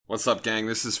What's up, gang?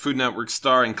 This is Food Network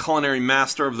star and culinary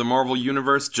master of the Marvel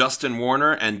Universe, Justin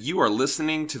Warner, and you are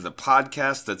listening to the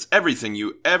podcast that's everything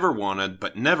you ever wanted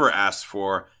but never asked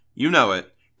for. You know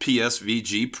it,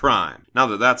 PSVG Prime. Now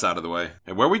that that's out of the way,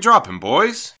 hey, where we dropping,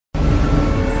 boys?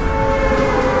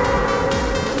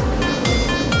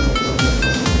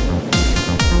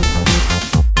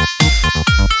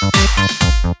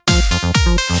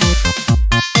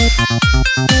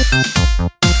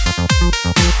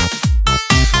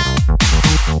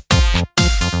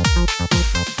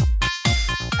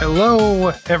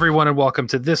 Hello, everyone, and welcome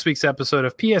to this week's episode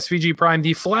of PSVG Prime,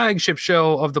 the flagship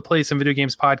show of the Play Some Video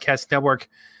Games Podcast Network,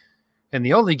 and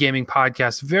the only gaming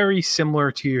podcast very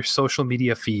similar to your social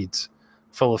media feeds,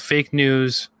 full of fake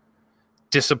news,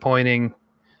 disappointing,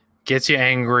 gets you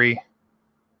angry,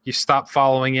 you stop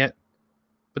following it,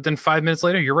 but then 5 minutes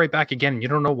later, you're right back again, and you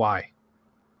don't know why.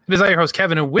 It is I, your host,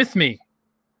 Kevin, and with me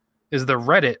is the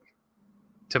Reddit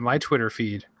to my Twitter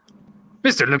feed,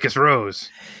 Mr. Lucas Rose.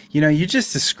 You know, you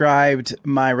just described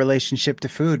my relationship to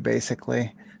food,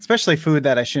 basically, especially food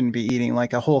that I shouldn't be eating,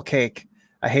 like a whole cake.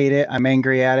 I hate it. I'm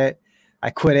angry at it. I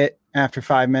quit it after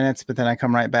 5 minutes, but then I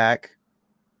come right back.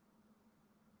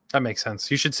 That makes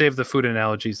sense. You should save the food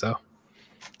analogies, though.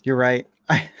 You're right.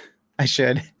 I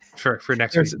should. For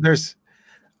next week. There's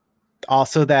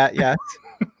also that, yes.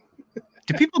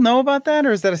 Do people know about that,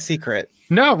 or is that a secret?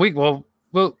 No,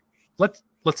 let's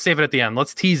save it at the end.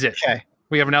 Let's tease it. Okay.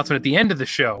 We have an announcement at the end of the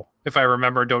show. If I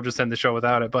remember, don't just end the show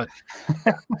without it. But,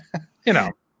 you know,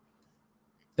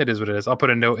 it is what it is. I'll put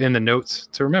a note in the notes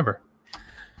to remember.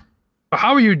 But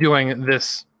how are you doing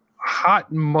this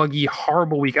hot, muggy,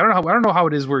 horrible week? I don't know how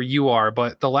it is where you are,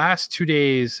 but the last 2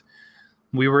 days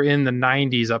we were in the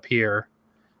 90s up here,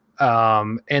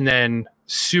 and then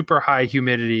super high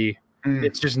humidity.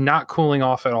 It's just not cooling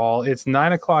off at all. It's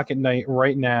 9 o'clock at night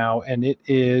right now, and it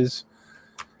is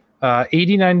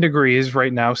 89 degrees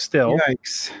right now still.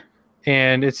 Yikes.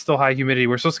 And it's still high humidity.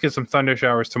 We're supposed to get some thunder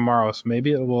showers tomorrow, so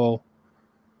maybe it will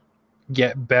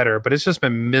get better. But it's just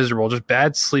been miserable. Just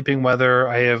bad sleeping weather.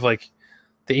 I have like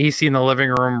the AC in the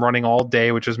living room running all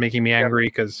day, which is making me angry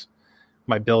because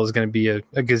my bill is going to be a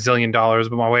gazillion dollars.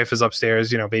 But my wife is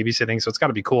upstairs, babysitting, so it's got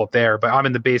to be cool up there. But I'm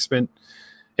in the basement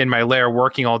in my lair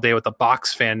working all day with a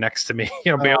box fan next to me,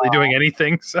 barely doing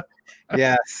anything. So.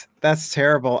 Yes, that's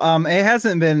terrible.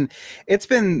 It's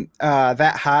been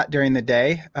that hot during the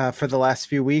day for the last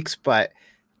few weeks, but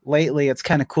lately it's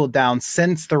kind of cooled down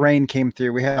since the rain came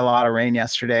through. We had a lot of rain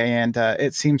yesterday, and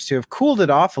it seems to have cooled it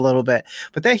off a little bit.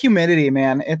 But that humidity,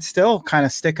 man, it's still kind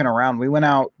of sticking around. We went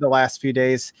out the last few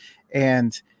days,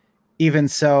 and even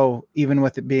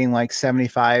with it being like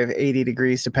 75, 80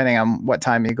 degrees, depending on what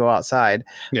time you go outside,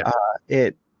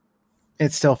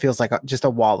 it still feels like just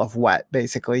a wall of wet,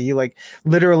 basically. You like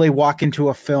literally walk into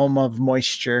a film of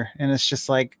moisture, and it's just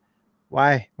like,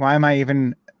 why am I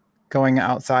even going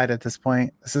outside at this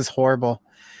point? This is horrible.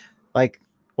 Like,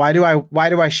 why do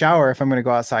I shower if I'm going to go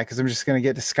outside? Because I'm just going to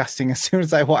get disgusting as soon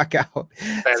as I walk out.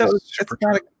 So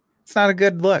it's not a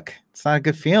good look. It's not a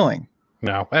good feeling.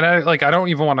 No. And I don't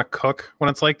even want to cook when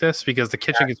it's like this because the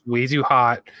kitchen gets way too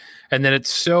hot. And then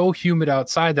it's so humid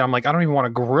outside that I'm like, I don't even want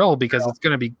to grill because it's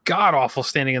going to be god awful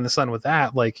standing in the sun with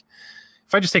that. Like,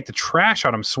 if I just take the trash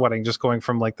out, I'm sweating just going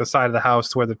from like the side of the house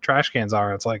to where the trash cans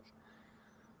are. It's like,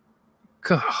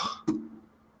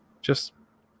 just.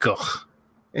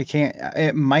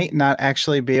 It might not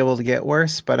actually be able to get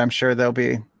worse, but I'm sure there'll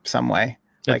be some way.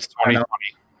 Like 2020.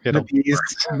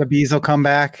 The bees will come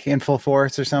back in full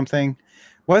force or something.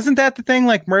 Wasn't that the thing,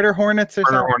 like murder hornets or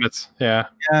something? Murder hornets, yeah.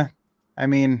 Yeah. I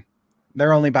mean,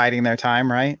 they're only biding their time,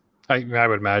 right? I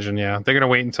would imagine, yeah. They're going to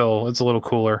wait until it's a little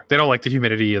cooler. They don't like the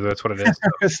humidity either. That's what it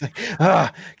is. So.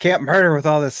 Can't murder with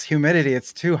all this humidity.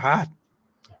 It's too hot.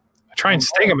 I try and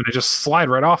sting them and they just slide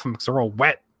right off them because they're all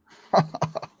wet.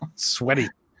 Sweaty.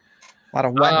 A lot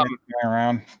of wetness going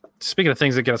around. Speaking of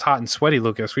things that get us hot and sweaty,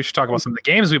 Lucas, we should talk about some of the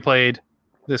games we played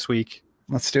this week.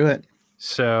 Let's do it.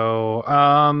 So,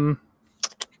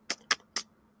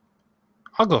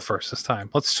 I'll go first this time.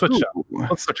 Let's switch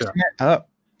up.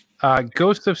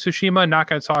 Ghost of Tsushima, not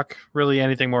going to talk really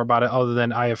anything more about it other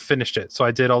than I have finished it. So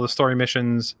I did all the story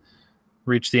missions,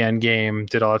 reached the end game,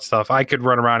 did all that stuff. I could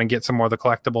run around and get some more of the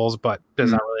collectibles, but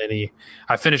there's not really any.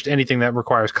 I finished anything that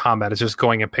requires combat. It's just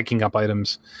going and picking up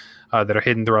items that are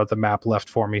hidden throughout the map left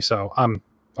for me. So I'm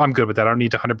good with that. I don't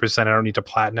need to 100%. I don't need to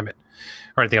platinum it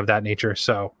or anything of that nature.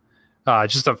 So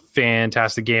just a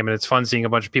fantastic game, and it's fun seeing a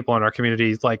bunch of people in our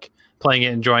community like playing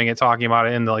it, enjoying it, talking about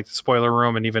it in the spoiler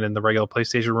room and even in the regular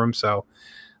PlayStation room. So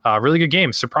really good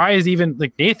game. Surprised even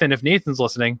like Nathan, if Nathan's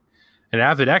listening, an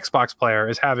avid Xbox player,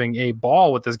 is having a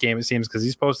ball with this game, it seems, because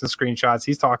he's posting screenshots,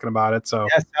 he's talking about it. So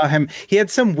yeah, I saw him. He had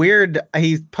some weird,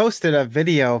 he posted a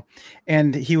video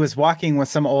and he was walking with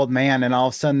some old man, and all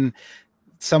of a sudden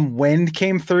some wind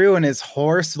came through and his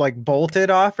horse like bolted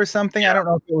off or something. I don't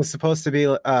know if it was supposed to be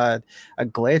a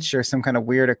glitch or some kind of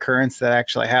weird occurrence that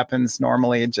actually happens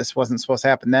normally. It just wasn't supposed to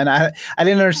happen. Then I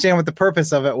didn't understand what the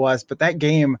purpose of it was, but that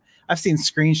game, I've seen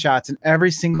screenshots and every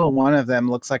single one of them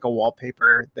looks like a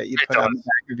wallpaper that you put on the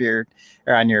back of your,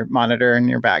 or on your monitor in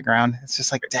your background. It's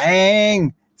just like,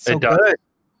 dang, so good.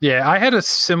 Yeah, I had a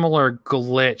similar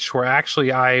glitch where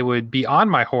actually I would be on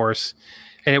my horse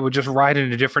and it would just ride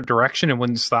in a different direction and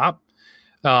wouldn't stop.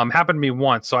 Happened to me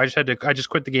once, so I just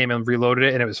quit the game and reloaded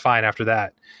it, and it was fine after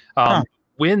that.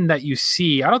 Wind that you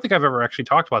see, I don't think I've ever actually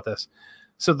talked about this.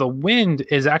 So the wind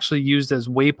is actually used as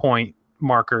waypoint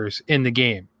markers in the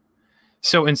game.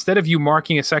 So instead of you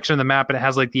marking a section of the map and it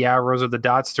has like the arrows or the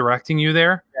dots directing you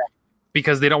there,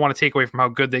 because they don't want to take away from how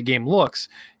good that game looks,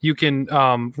 you can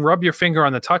rub your finger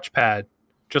on the touchpad,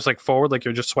 just like forward, like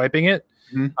you're just swiping it.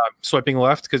 Swiping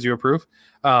left because you approve,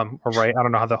 or right. I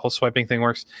don't know how the whole swiping thing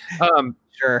works.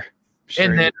 Sure.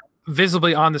 And then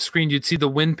visibly on the screen, you'd see the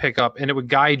wind pick up and it would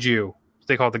guide you.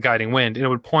 They call it the guiding wind. And it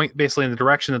would point basically in the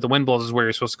direction that the wind blows is where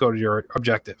you're supposed to go to your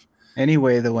objective. Any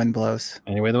way the wind blows.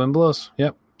 Any way the wind blows.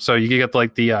 Yep. So you get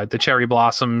like the cherry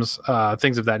blossoms,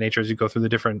 things of that nature as you go through the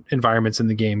different environments in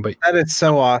the game. But that is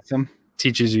so awesome.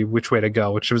 Teaches you which way to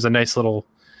go, which was a nice little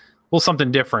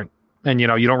something different. And, you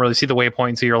don't really see the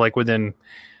waypoint. So you're like within,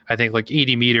 I think like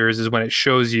 80 meters is when it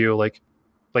shows you like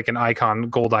an icon,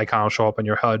 gold icon will show up on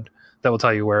your HUD that will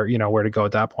tell you where to go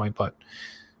at that point. But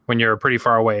when you're pretty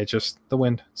far away, it's just the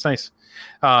wind. It's nice.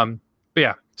 But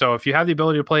yeah, so if you have the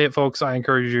ability to play it, folks, I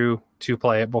encourage you to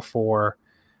play it before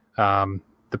the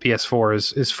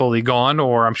PS4 is fully gone.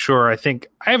 Or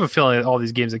I have a feeling that all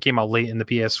these games that came out late in the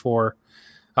PS4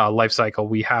 life cycle,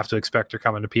 we have to expect are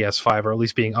coming to PS5 or at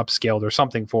least being upscaled or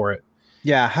something for it.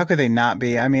 Yeah, how could they not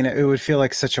be? I mean, it would feel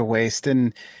like such a waste,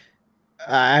 and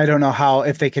I don't know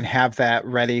if they can have that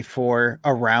ready for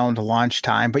around launch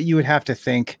time, but you would have to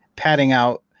think padding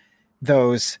out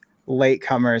those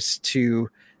latecomers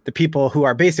to the people who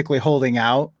are basically holding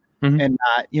out and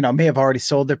not, may have already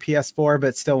sold their PS4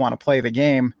 but still want to play the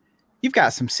game. You've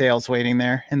got some sales waiting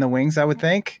there in the wings, I would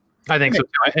think. I think so.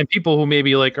 And people who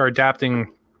maybe like are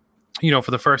adapting,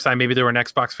 for the first time, maybe they were an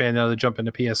Xbox fan, now they jump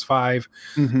into PS5,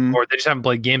 or they just haven't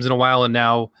played games in a while. And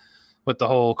now with the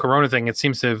whole Corona thing, it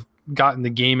seems to have gotten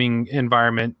the gaming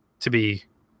environment to be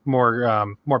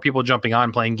more people jumping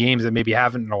on playing games that maybe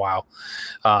haven't in a while.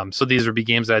 So these would be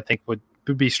games that I think would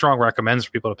be strong recommends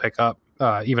for people to pick up,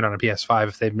 even on a PS5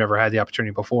 if they've never had the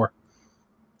opportunity before.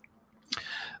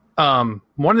 One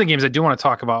of the games I do want to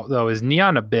talk about, though, is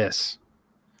Neon Abyss.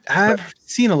 I've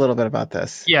seen a little bit about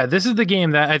this. Yeah, this is the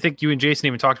game that I think you and Jason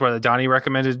even talked about that Donnie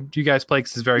recommended you guys play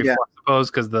because it's very fun, I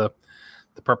suppose, because the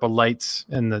purple lights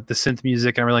and the synth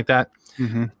music and everything like that.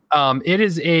 It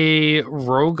is a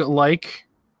roguelike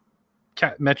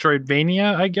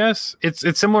Metroidvania, I guess.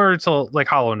 It's similar to like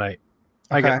Hollow Knight.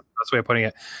 I guess that's the way of putting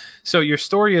it. So your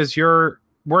story is you're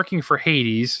working for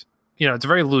Hades. It's a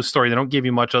very loose story. They don't give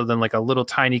you much other than like a little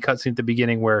tiny cutscene at the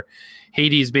beginning where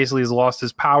Hades basically has lost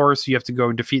his power, so you have to go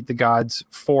and defeat the gods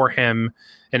for him,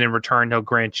 and in return he'll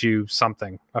grant you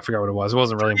something. I forgot what it was. It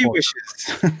wasn't really important.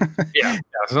 yeah,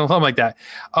 something like that.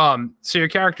 So your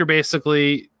character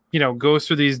basically, goes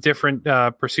through these different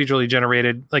procedurally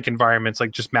generated like environments,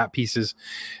 like just map pieces,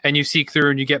 and you seek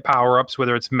through and you get power-ups,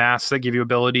 whether it's masks that give you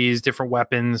abilities, different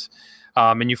weapons.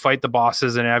 And you fight the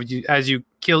bosses, and as you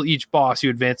kill each boss, you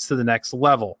advance to the next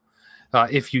level.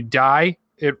 If you die,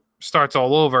 it starts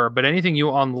all over. But anything you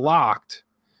unlocked,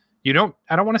 I don't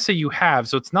want to say you have.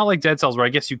 So it's not like Dead Cells where I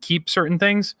guess you keep certain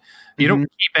things. You don't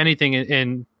keep anything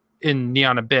in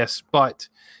Neon Abyss, but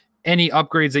any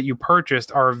upgrades that you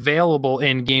purchased are available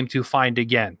in game to find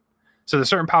again. So there's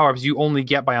certain power-ups you only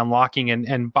get by unlocking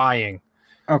and buying.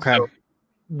 Okay. So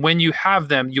when you have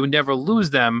them, you would never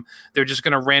lose them. They're just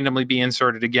going to randomly be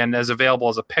inserted again as available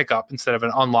as a pickup instead of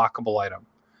an unlockable item.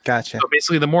 Gotcha. So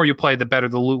basically, the more you play, the better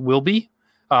the loot will be.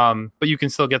 But you can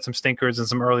still get some stinkers and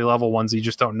some early level ones that you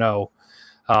just don't know.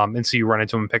 And so you run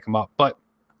into them and pick them up. But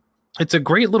it's a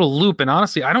great little loop. And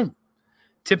honestly, I don't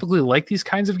typically like these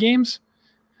kinds of games.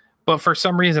 But for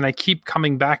some reason, I keep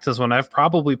coming back to this one. I've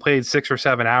probably played 6 or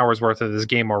 7 hours worth of this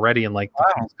game already in like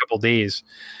the past couple days.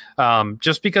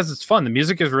 Just because it's fun. The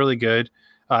music is really good.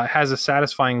 It has a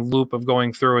satisfying loop of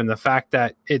going through, and the fact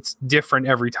that it's different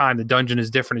every time. The dungeon is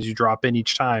different as you drop in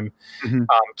each time.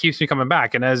 Keeps me coming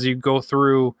back. And as you go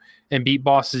through and beat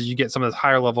bosses, you get some of this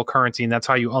higher level currency, and that's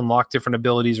how you unlock different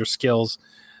abilities or skills.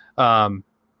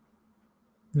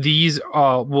 These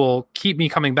will keep me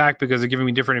coming back because they're giving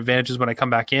me different advantages when I come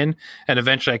back in, and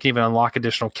eventually I can even unlock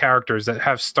additional characters that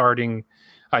have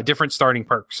different starting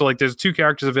perks. So like there's 2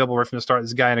 characters available right from the start.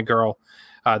 There's a guy and a girl.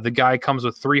 The guy comes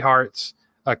with 3 hearts,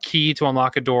 a key to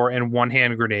unlock a door, and 1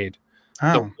 hand grenade.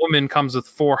 Oh. The woman comes with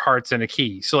 4 hearts and a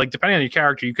key. So like depending on your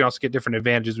character, you can also get different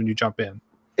advantages when you jump in.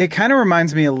 It kind of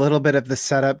reminds me a little bit of the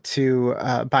setup to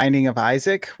Binding of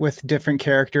Isaac with different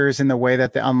characters and the way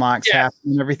that the unlocks happen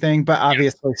and everything, but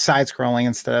obviously side-scrolling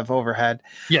instead of overhead.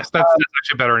 Yes, that's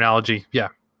actually a better analogy. Yeah.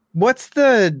 What's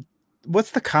the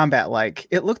combat like?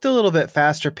 It looked a little bit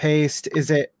faster paced.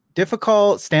 Is it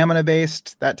difficult, stamina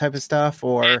based, that type of stuff,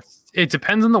 or? It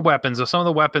depends on the weapons. So some of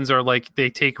the weapons are like they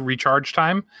take recharge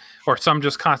time, or some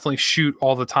just constantly shoot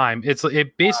all the time.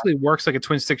 It basically works like a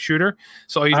twin stick shooter.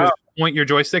 So all you do is point your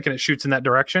joystick and it shoots in that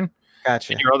direction.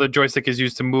 Gotcha. And your other joystick is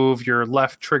used to move. Your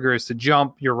left trigger is to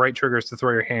jump. Your right trigger is to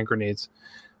throw your hand grenades,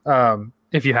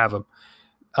 if you have them,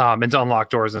 and to unlock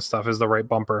doors and stuff is the right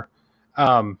bumper.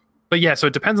 But yeah, so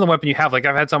it depends on the weapon you have. Like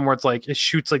I've had some where it's like it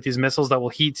shoots like these missiles that will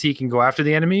heat seek and go after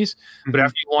the enemies. Mm-hmm. But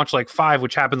after you launch like 5,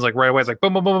 which happens like right away, it's like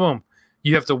boom, boom, boom, boom.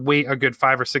 You have to wait a good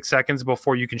 5 or 6 seconds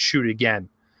before you can shoot again.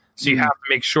 So you have to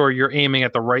make sure you're aiming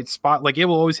at the right spot. Like it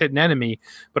will always hit an enemy,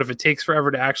 but if it takes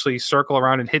forever to actually circle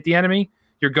around and hit the enemy,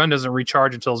 your gun doesn't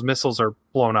recharge until those missiles are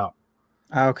blown up.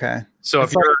 Okay. So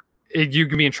if you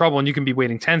can be in trouble and you can be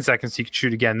waiting 10 seconds so you can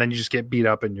shoot again, then you just get beat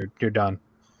up and you're done.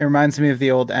 It reminds me of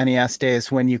the old NES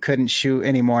days when you couldn't shoot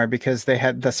anymore because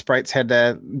the sprites had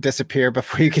to disappear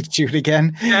before you could shoot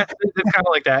again. Yeah, it's kind of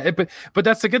like that. But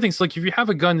that's the good thing. So like if you have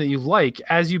a gun that you like,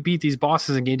 as you beat these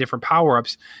bosses and gain different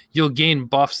power-ups, you'll gain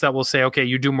buffs that will say, okay,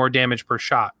 you do more damage per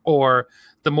shot. Or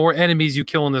the more enemies you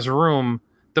kill in this room,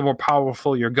 the more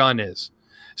powerful your gun is.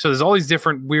 So there's all these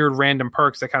different weird random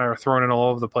perks that kind of are thrown in all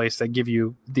over the place that give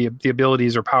you the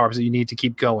abilities or power-ups that you need to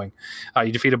keep going.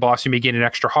 You defeat a boss, you may gain an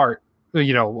extra heart.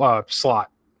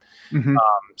 Slot. Mm-hmm.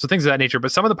 So things of that nature.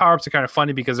 But some of the power-ups are kind of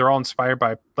funny because they're all inspired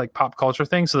by like pop culture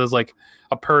things. So there's like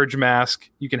a purge mask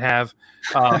you can have.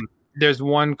 There's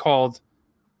one called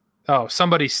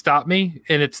Somebody Stop Me,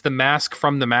 and it's the mask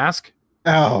from The Mask.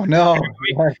 Oh no.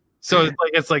 So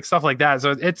it's like stuff like that.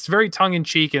 So it's very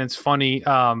tongue-in-cheek and it's funny.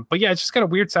 But yeah, it's just got a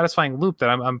weird satisfying loop that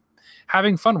I'm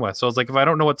having fun with. So it's like if I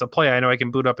don't know what to play, I know I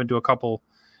can boot up and do a couple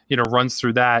runs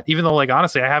through that. Even though like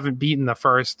honestly I haven't beaten the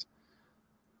first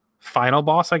final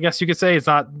boss, I guess you could say. It's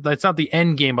not the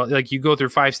end game, but like you go through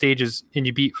 5 stages and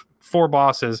you beat 4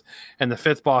 bosses, and the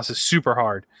 5th boss is super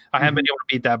hard. I haven't been able to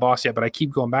beat that boss yet, but I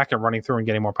keep going back and running through and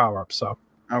getting more power-ups. So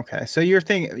okay, so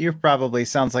you're probably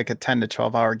sounds like a 10 to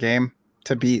 12 hour game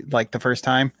to beat like the first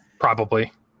time.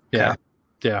 Probably, yeah,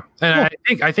 yeah. And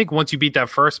I think once you beat that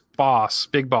first boss,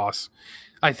 big boss,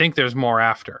 I think there's more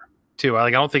after too. I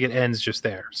don't think it ends just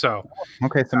there. So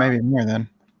okay, so maybe more then.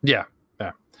 Yeah.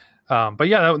 But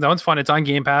yeah, that one's fun. It's on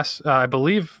Game Pass. I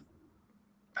believe.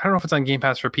 I don't know if it's on Game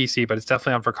Pass for PC, but it's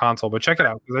definitely on for console. But check it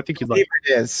out because I think you'd like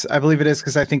it. Is. I believe it is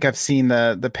because I think I've seen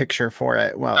the picture for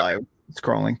it while I was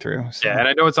scrolling through. So. Yeah, and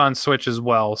I know it's on Switch as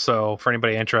well. So for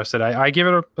anybody interested, I give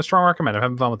it a strong recommend. I'm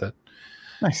having fun with it.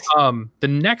 Nice. The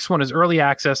next one is early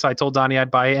access. I told Donnie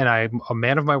I'd buy it, and I'm a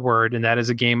man of my word. And that is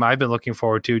a game I've been looking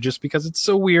forward to just because it's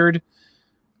so weird.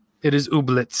 It is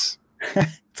Ooblets.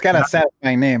 It's got a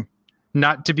satisfying name.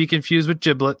 Not to be confused with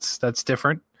Giblets. That's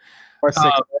different. Or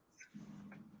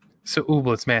so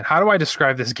Ooblets, man. How do I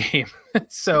describe this game?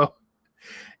 So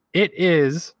it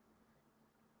is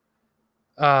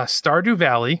Stardew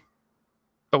Valley,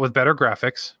 but with better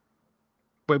graphics.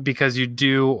 But because you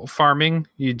do farming,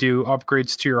 you do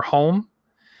upgrades to your home.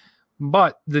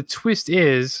 But the twist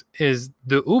is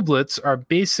the Ooblets are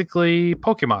basically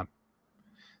Pokemon.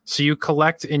 So you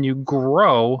collect and you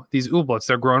grow these ooblets.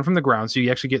 They're grown from the ground, so you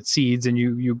actually get seeds and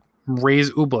you raise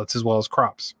ooblets as well as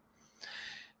crops.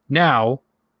 Now,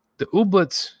 the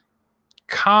ooblets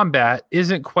combat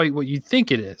isn't quite what you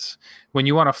think it is. When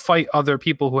you want to fight other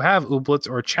people who have ooblets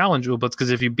or challenge ooblets,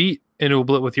 because if you beat an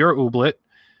ooblet with your ooblet,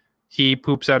 he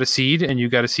poops out a seed and you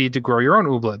got a seed to grow your own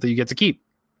ooblet that you get to keep.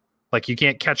 Like you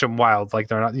can't catch them wild. Like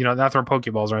they're not, not throwing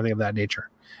Pokeballs or anything of that nature.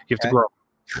 You have to grow.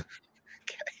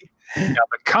 Now,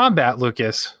 the combat,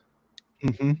 Lucas,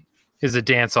 is a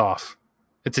dance off.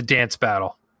 It's a dance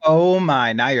battle. Oh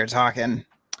my, now you're talking.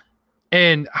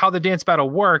 And how the dance battle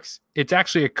works, it's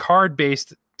actually a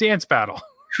card-based dance battle.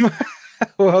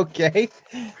 Okay.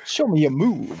 Show me your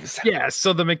moves. Yeah,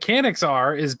 so the mechanics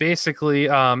is basically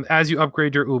as you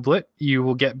upgrade your ooblet, you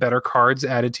will get better cards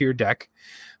added to your deck.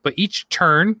 But each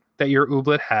turn that your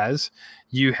ooblet has,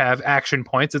 you have action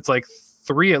points. It's like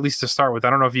 3 at least to start with.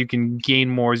 I don't know if you can gain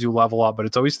more as you level up, but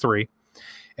it's always 3.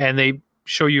 And they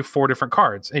show you 4 different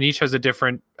cards, and each has a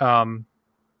different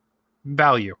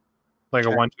value, like a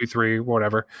 1, 2, 3,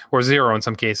 whatever, or 0 in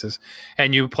some cases.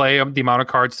 And you play the amount of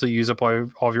cards to use up all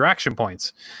of your action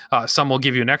points. Some will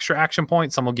give you an extra action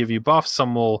point, some will give you buffs,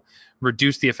 some will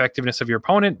reduce the effectiveness of your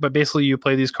opponent. But basically, you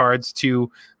play these cards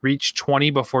to reach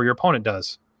 20 before your opponent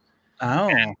does. Oh.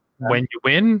 And when you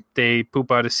win, they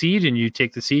poop out a seed, and you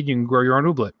take the seed, and you can grow your own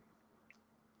ooblet.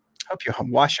 Hope you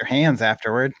wash your hands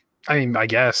afterward. I mean, I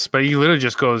guess, but he literally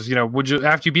just goes, would you,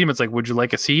 after you beat him, it's like, would you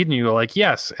like a seed? And you go like,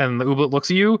 yes. And the ooblet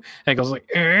looks at you and it goes like,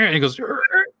 and he goes,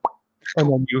 and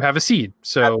then you have a seed.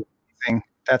 So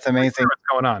that's amazing. What's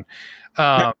going on?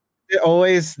 Is it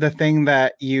always the thing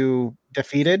that you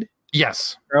defeated?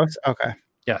 Yes. Gross? Okay.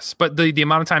 Yes. But the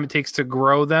amount of time it takes to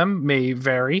grow them may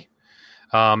vary.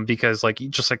 Because like,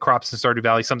 just like crops in Stardew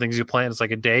Valley, some things you plant is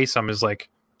like a day, some is like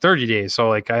 30 days. So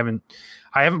like, I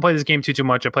haven't played this game too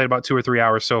much. I played about 2 or 3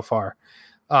 hours so far.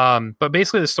 But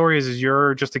basically the story is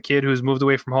you're just a kid who's moved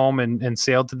away from home and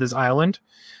sailed to this island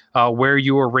where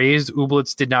you were raised.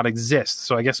 Ooblets did not exist.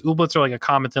 So I guess ooblets are like a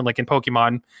common thing, like in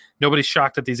Pokemon. Nobody's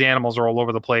shocked that these animals are all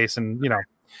over the place. And, right.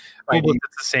 Ooblets,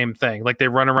 it's the same thing. Like they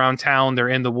run around town, they're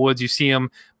in the woods, you see them,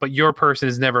 but your person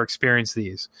has never experienced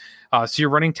these. So you're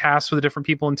running tasks with the different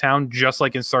people in town, just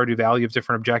like in Stardew Valley. You have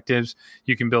different objectives.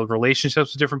 You can build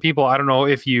relationships with different people. I don't know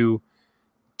if you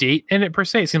date in it per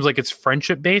se. It seems like it's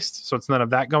friendship based, so it's none of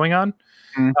that going on.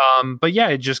 But yeah,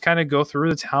 it just kind of go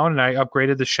through the town, and I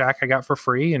upgraded the shack I got for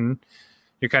free, and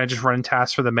you're kind of just running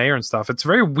tasks for the mayor and stuff. It's a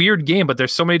very weird game, but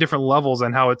there's so many different levels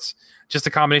and how it's just a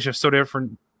combination of so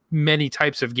different many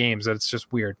types of games that it's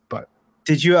just weird. But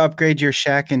did you upgrade your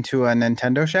shack into a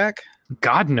Nintendo shack?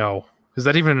 God, no. Is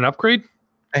that even an upgrade?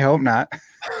 I hope not.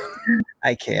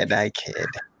 I kid.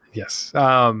 Yes.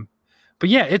 But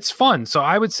yeah, it's fun. So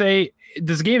I would say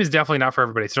this game is definitely not for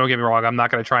everybody. So don't get me wrong. I'm not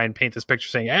going to try and paint this picture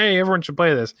saying, hey, everyone should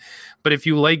play this. But if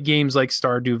you like games like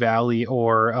Stardew Valley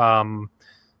or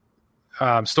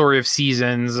Story of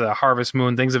Seasons, Harvest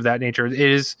Moon, things of that nature, it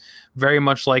is very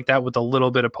much like that with a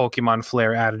little bit of Pokemon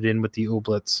flair added in with the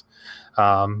ooblets.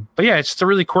 But yeah, it's just a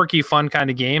really quirky, fun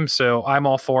kind of game. So I'm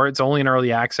all for it. It's only in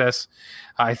early access.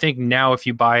 I think now if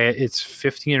you buy it, it's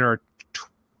 15 or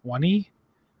 20.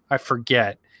 I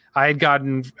forget. I got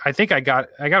it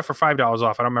for $5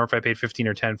 off. I don't remember if I paid 15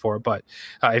 or 10 for it, but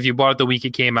if you bought it the week it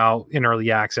came out in early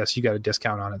access, you got a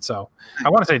discount on it. So I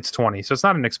want to say it's 20. So it's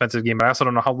not an expensive game, but I also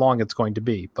don't know how long it's going to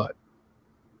be. But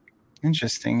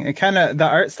interesting. It the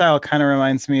art style kind of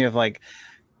reminds me of like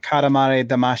Katamari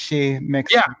Damacy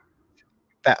mixed with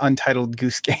that Untitled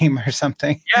Goose Game or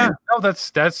something. Yeah, no,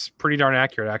 that's pretty darn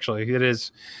accurate actually. It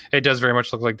is. It does very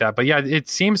much look like that. But yeah, it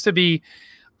seems to be.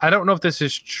 I don't know if this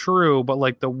is true, but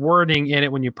like the wording in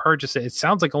it when you purchase it, it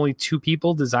sounds like only 2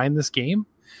 people designed this game.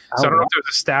 So I don't know if there's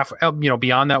a staff,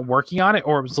 beyond that working on it,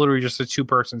 or it was literally just a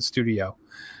 2-person studio.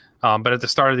 But at the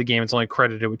start of the game, it's only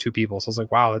credited with 2 people. So I was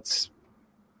like, wow, that's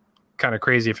kind of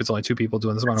crazy if it's only 2 people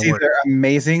doing this amount of work. Either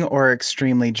amazing or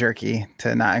extremely jerky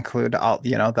to not include all,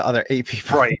 the other 8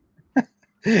 people. Right.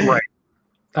 Right.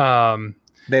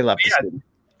 They love this game.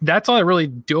 That's all I really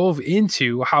dove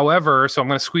into. However, so I'm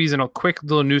going to squeeze in a quick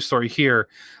little news story here.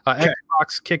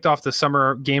 Xbox kicked off the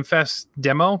Summer Game Fest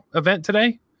demo event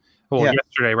today.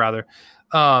 Yesterday, rather.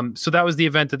 So that was the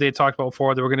event that they had talked about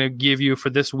before. They were going to give you for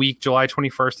this week, July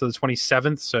 21st to the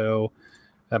 27th. So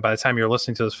by the time you're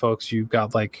listening to this, folks, you've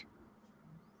got like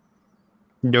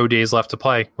no days left to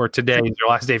play. Or today is your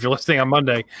last day if you're listening on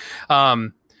Monday.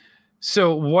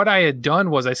 So what I had done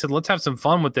was I said, let's have some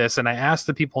fun with this. And I asked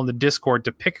the people in the Discord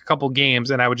to pick a couple games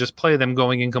and I would just play them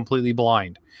going in completely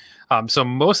blind. So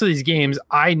most of these games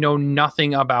I know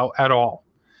nothing about at all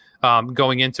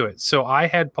going into it. So I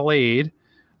had played,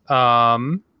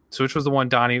 which was the one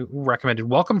Donnie recommended,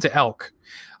 Welcome to Elk.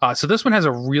 So this one has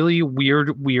a really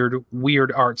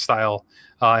weird art style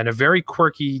and a very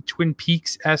quirky Twin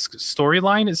Peaks-esque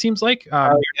storyline, it seems like.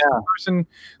 You're the person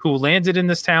who landed in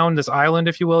this town, this island,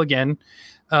 if you will, again,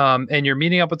 and you're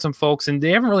meeting up with some folks, and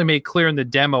they haven't really made clear in the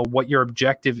demo what your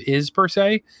objective is, per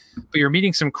se, but you're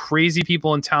meeting some crazy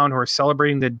people in town who are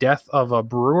celebrating the death of a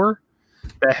brewer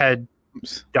that had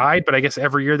died, but I guess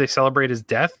every year they celebrate his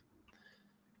death,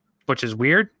 which is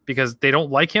weird because they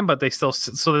don't like him, but they still,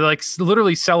 so they're like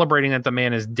literally celebrating that the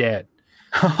man is dead.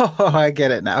 Oh, I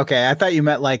get it now. Okay. I thought you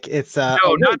meant like it's no,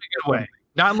 not in a good way.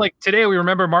 Not like today we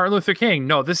remember Martin Luther King.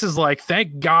 No, this is like,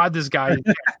 thank God this guy is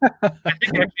dead. I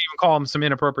think they actually even call him some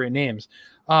inappropriate names.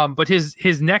 But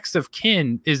his next of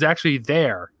kin is actually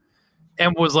there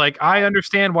and was like, I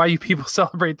understand why you people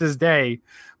celebrate this day,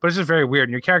 but it's just very weird.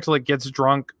 And your character like gets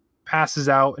drunk, passes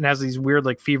out, and has these weird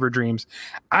like fever dreams.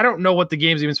 I don't know what the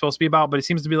game's even supposed to be about, but it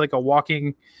seems to be like a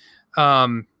walking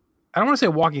I don't want to say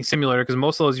walking simulator because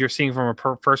most of those you're seeing from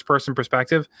a first person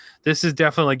perspective. This is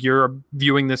definitely like you're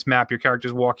viewing this map. Your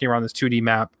character's walking around this 2D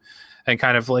map, and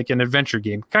kind of like an adventure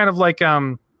game, kind of like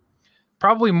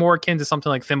probably more akin to something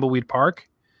like Thimbleweed Park.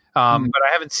 But I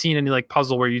haven't seen any like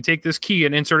puzzle where you take this key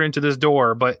and insert it into this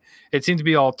door. But it seemed to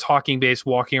be all talking based,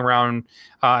 walking around.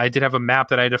 I did have a map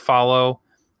that I had to follow,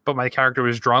 but my character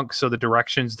was drunk, so the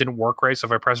directions didn't work right. So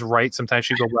if I press right, sometimes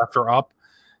she'd go left or up.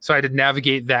 So I had to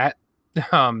navigate that.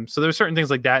 So there's certain things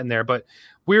like that in there, but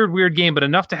weird game, but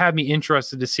enough to have me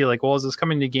interested to see like, well, is this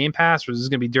coming to Game Pass or is this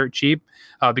going to be dirt cheap?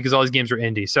 Because all these games are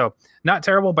indie. So not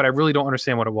terrible, but I really don't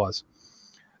understand what it was.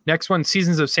 Next one,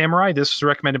 Seasons of Samurai. This was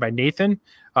recommended by Nathan.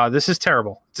 This is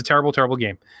terrible. It's a terrible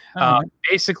game.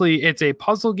 Basically, it's a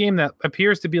puzzle game that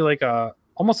appears to be like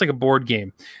almost like a board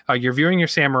game. You're viewing your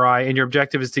samurai, and your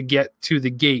objective is to get to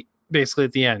the gate, basically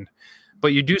at the end.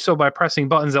 But you do so by pressing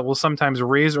buttons that will sometimes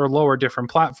raise or lower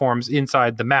different platforms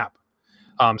inside the map.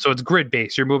 So it's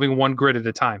grid-based. You're moving one grid at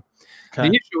a time. Okay.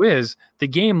 The issue is the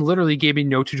game literally gave me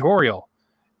no tutorial.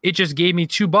 It just gave me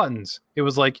 2 buttons. It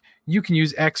was like, you can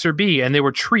use X or B, and they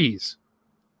were trees.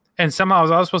 And somehow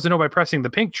I was supposed to know by pressing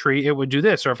the pink tree, it would do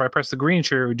this. Or if I press the green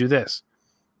tree, it would do this.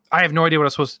 I have no idea what I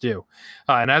was supposed to do.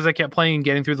 And as I kept playing and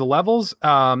getting through the levels,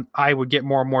 I would get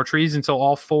more and more trees until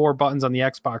all 4 buttons on the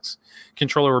Xbox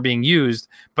controller were being used.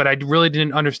 But I really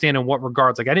didn't understand in what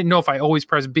regards. Like, I didn't know if I always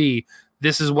press B,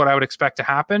 this is what I would expect to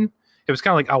happen. It was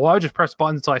kind of like, I would just press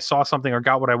buttons until I saw something or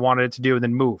got what I wanted it to do and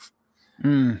then move.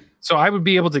 So I would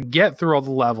be able to get through all the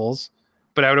levels,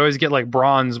 but I would always get like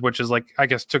bronze, which is like, I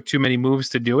guess, took too many moves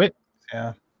to do it.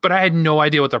 Yeah. But I had no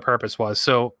idea what the purpose was.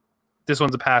 So this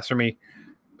one's a pass for me.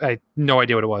 I had no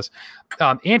idea what it was.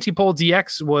 Antipole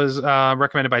DX was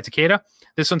recommended by Takeda.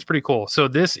 This one's pretty cool. So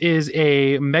this is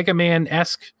a Mega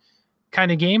Man-esque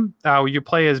kind of game. Where you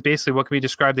play as basically what can be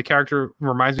described. The character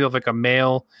reminds me of like a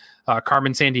male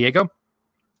Carmen Sandiego.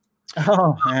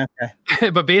 Oh,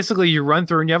 okay. But basically you run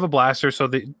through and you have a blaster, so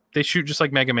they shoot just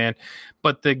like Mega Man.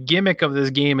 But the gimmick of this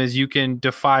game is you can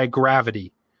defy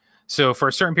gravity. So for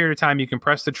a certain period of time, you can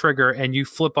press the trigger and you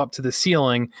flip up to the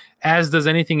ceiling, as does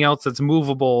anything else that's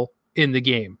movable in the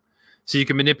game. So you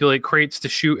can manipulate crates to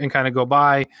shoot and kind of go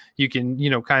by. You can,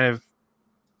 kind of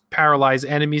paralyze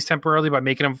enemies temporarily by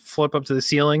making them flip up to the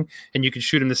ceiling, and you can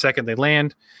shoot them the second they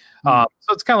land. So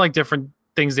it's kind of like different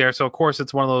things there. So of course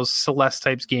it's one of those Celeste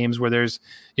types games where there's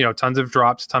tons of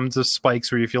drops, tons of spikes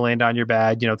where if you land on, you're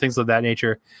bad, things of that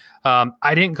nature.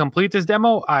 I didn't complete this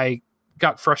demo. I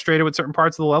got frustrated with certain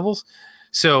parts of the levels,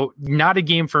 so not a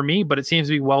game for me, but it seems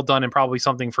to be well done and probably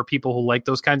something for people who like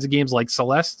those kinds of games like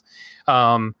Celeste,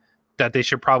 that they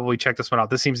should probably check this one out.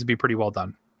 This seems to be pretty well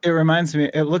done. It reminds me,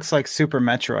 it looks like Super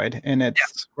Metroid in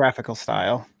its graphical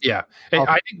style. Yeah.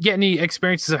 I didn't get any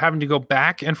experiences of having to go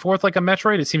back and forth like a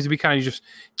Metroid. It seems to be kind of just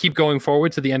keep going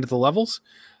forward to the end of the levels.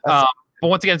 But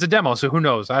once again, it's a demo, so who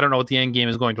knows? I don't know what the end game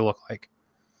is going to look like.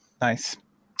 Nice.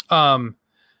 Oh,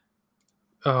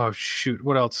 shoot.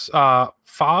 What else?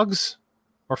 Fogs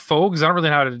or Fogs? I don't really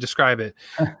know how to describe it.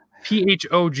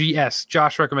 Phogs.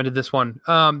 Josh recommended this one.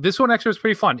 This one actually was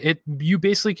pretty fun. You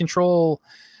basically control...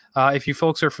 if you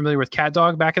folks are familiar with Cat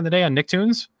Dog back in the day on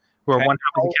Nicktoons, where one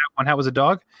hat was a cat, one hat was a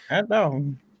dog.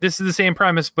 No. This is the same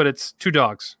premise, but it's 2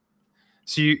 dogs.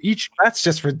 So you each... That's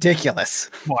just ridiculous.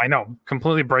 Well, I know.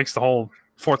 Completely breaks the whole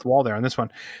fourth wall there on this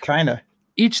one. Kinda.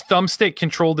 Each thumbstick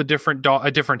controlled a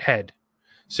different head.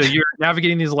 So you're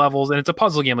navigating these levels, and it's a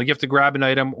puzzle game. Like you have to grab an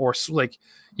item, or like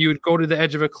you would go to the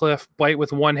edge of a cliff, bite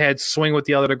with one head, swing with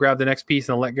the other to grab the next piece,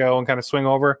 and then let go and kind of swing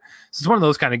over. So it's one of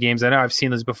those kind of games. I know I've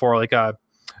seen this before. Like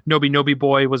Nobi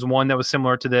Boy was one that was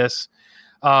similar to this.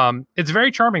 It's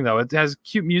very charming, though. It has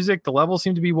cute music. The levels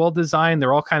seem to be well designed.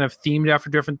 They're all kind of themed after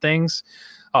different things.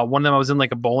 One of them I was in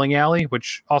like a bowling alley,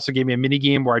 which also gave me a mini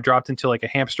game where I dropped into like a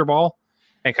hamster ball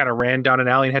and kind of ran down an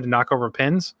alley and had to knock over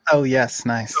pins. Oh, yes.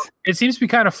 Nice. So it seems to be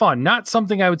kind of fun. Not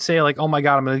something I would say like, oh my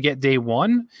God, I'm going to get day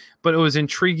one, but it was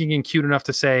intriguing and cute enough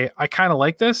to say, I kind of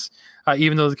like this,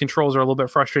 even though the controls are a little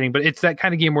bit frustrating, but it's that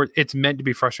kind of game where it's meant to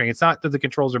be frustrating. It's not that the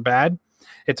controls are bad.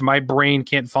 It's my brain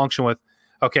can't function with,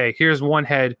 okay, here's one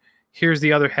head, here's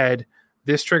the other head.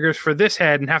 This triggers for this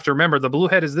head, and have to remember the blue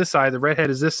head is this side, the red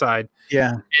head is this side.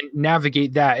 Yeah. And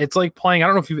navigate that. It's like playing, I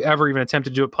don't know if you've ever even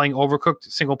attempted to do it, playing Overcooked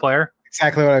single player.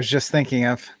 Exactly what I was just thinking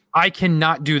of. I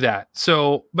cannot do that.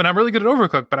 So, but I'm really good at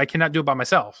Overcooked, but I cannot do it by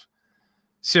myself.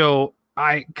 So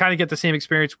I kind of get the same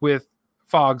experience with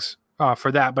Fogs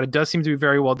for that, but it does seem to be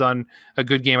very well done. A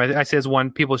good game. I say it's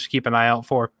one people should keep an eye out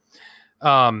for.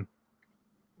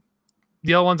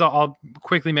 The other ones I'll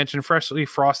quickly mention. Freshly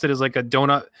Frosted is like a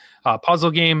donut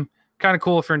puzzle game, kind of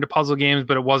cool if you're into puzzle games,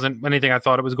 but it wasn't anything I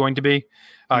thought it was going to be.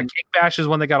 Cake Bash is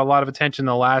one that got a lot of attention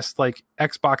the last like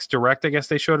Xbox Direct. I guess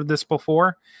they showed this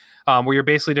before, where you're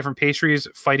basically different pastries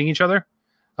fighting each other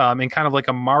in kind of like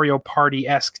a Mario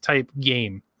Party-esque type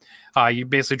game. You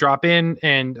basically drop in,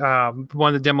 and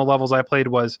one of the demo levels I played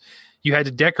was you had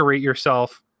to decorate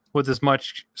yourself with as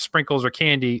much sprinkles or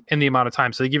candy in the amount of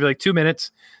time. So they give you like 2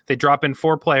 minutes. They drop in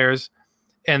 4 players,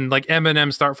 and like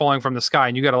M&Ms start falling from the sky,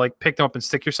 and you got to like pick them up and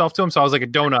stick yourself to them. So I was like a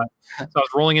donut. So I was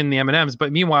rolling in the M&Ms,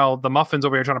 but meanwhile, the muffins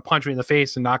over here trying to punch me in the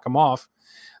face and knock them off.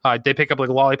 They pick up like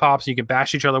lollipops, and you can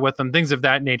bash each other with them, things of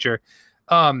that nature.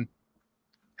 And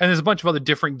there's a bunch of other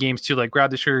different games too, like grab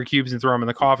the sugar cubes and throw them in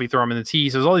the coffee, throw them in the tea.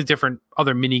 So there's all these different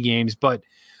other mini games. But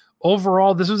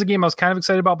overall, this was a game I was kind of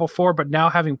excited about before, but now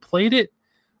having played it,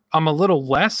 I'm a little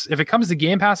less. If it comes to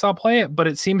Game Pass, I'll play it, but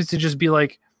it seems to just be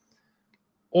like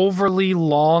overly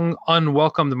long,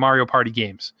 unwelcomed Mario Party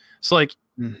games. So like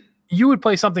you would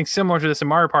play something similar to this in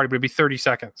Mario Party, but it'd be 30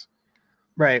 seconds.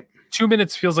 Right. 2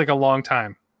 minutes feels like a long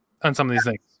time on some of these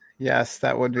things. Yes,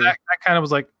 that would be. That kind of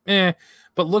was like,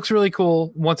 but looks really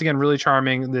cool. Once again, really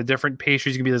charming. The different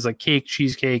pastries can be there's like cake,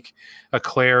 cheesecake,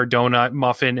 eclair, donut,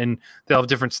 muffin, and they'll have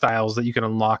different styles that you can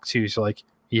unlock too. So like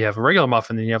you have a regular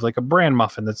muffin, then you have like a bran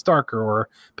muffin that's darker, or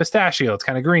pistachio, it's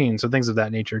kind of green. So things of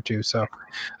that nature too. So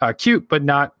cute, but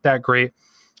not that great.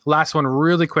 Last one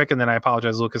really quick, and then I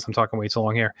apologize, Lucas, I'm talking way too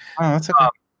long here. Oh, that's okay.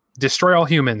 Destroy All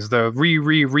Humans, the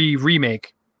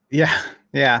remake.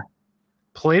 Yeah.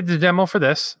 Played the demo for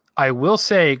this. I will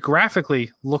say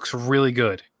graphically looks really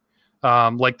good.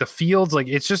 Like the fields, like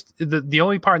it's just the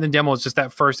only part in the demo is just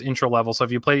that first intro level. So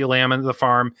if you play your lamb into the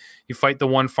farm, you fight the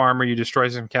one farmer, you destroy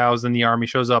some cows, then the army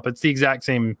shows up. It's the exact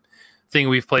same thing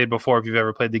we've played before if you've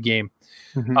ever played the game.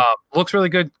 Looks really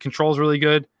good. Controls really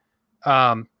good.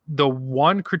 The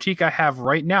one critique I have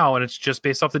right now, and it's just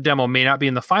based off the demo, may not be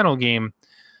in the final game,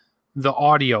 the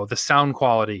audio, the sound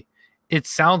quality. It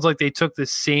sounds like they took the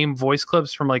same voice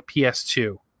clips from like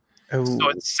PS2. Oh. So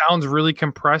it sounds really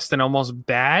compressed and almost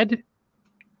bad.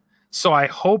 So I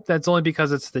hope that's only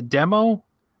because it's the demo.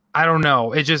 I don't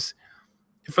know. It just,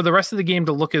 for the rest of the game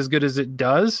to look as good as it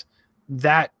does,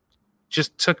 that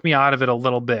just took me out of it a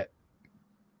little bit.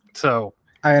 So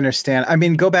I understand. I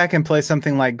mean, go back and play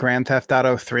something like Grand Theft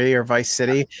Auto 3 or Vice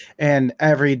City, and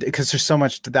because there's so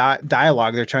much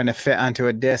dialogue they're trying to fit onto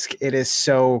a disc, it is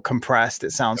so compressed.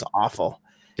 It sounds awful.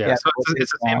 Yeah, so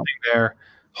it's the same thing there.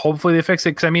 Hopefully they fix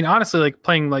it. Because I mean, honestly, like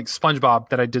playing like SpongeBob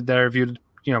that I reviewed,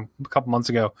 a couple months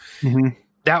ago,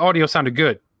 that audio sounded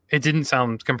good. It didn't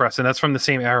sound compressed, and that's from the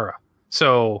same era.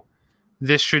 So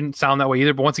this shouldn't sound that way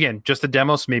either. But once again, just the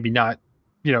demo, so maybe not,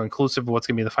 inclusive of what's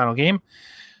going to be the final game.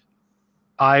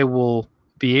 I will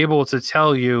be able to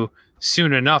tell you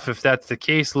soon enough if that's the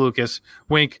case, Lucas.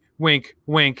 Wink, wink,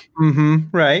 wink.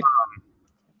 Right.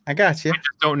 I got you. I just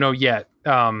don't know yet.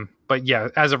 But yeah,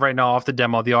 as of right now, off the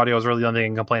demo, the audio is really the only thing I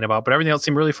can complain about. But everything else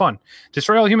seemed really fun.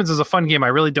 Destroy All Humans is a fun game. I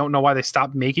really don't know why they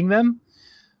stopped making them.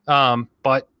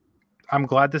 But I'm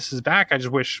glad this is back. I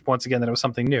just wish, once again, that it was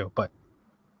something new. But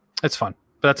it's fun.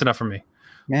 But that's enough for me.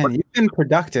 Man, you've been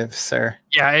productive, sir.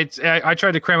 Yeah, I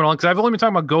tried to cram it on because I've only been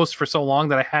talking about Ghost for so long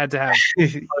that I had to have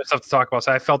other stuff to talk about.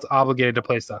 So I felt obligated to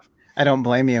play stuff. I don't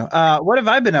blame you. What have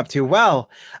I been up to? Well,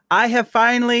 I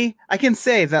can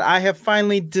say that I have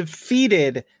finally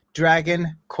defeated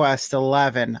Dragon Quest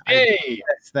 11. Hey!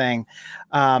 This thing.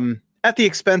 At the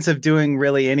expense of doing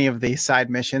really any of these side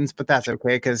missions, but that's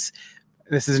okay because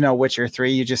this is no Witcher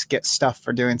 3. You just get stuff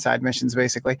for doing side missions,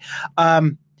 basically.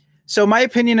 So my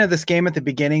opinion of this game at the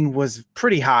beginning was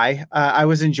pretty high. I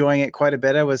was enjoying it quite a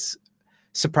bit. I was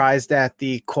surprised at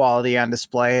the quality on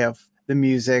display of the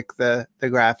music, the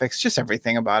graphics, just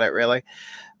everything about it, really.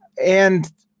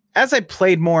 And as I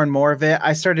played more and more of it,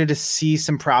 I started to see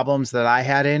some problems that I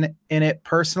had in it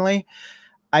personally.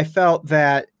 I felt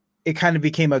that it kind of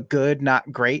became a good, not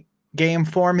great game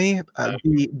for me.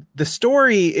 The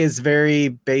story is very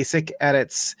basic at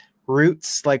its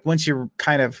roots. Like once you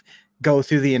kind of go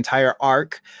through the entire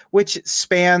arc, which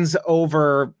spans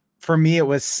over, for me, it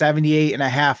was 78 and a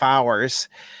half hours.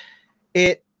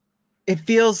 It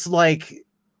feels like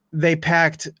they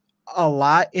packed a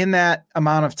lot in that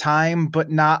amount of time, but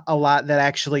not a lot that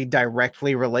actually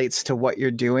directly relates to what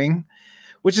you're doing,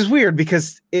 which is weird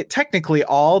because it technically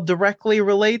all directly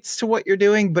relates to what you're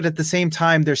doing. But at the same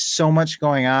time, there's so much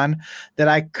going on that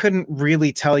I couldn't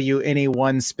really tell you any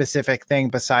one specific thing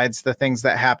besides the things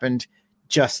that happened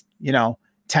just,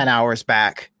 10 hours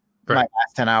back, right. My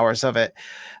last 10 hours of it.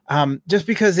 Just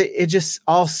because it just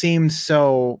all seemed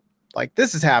so like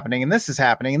this is happening and this is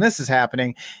happening and this is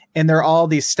happening. And they're all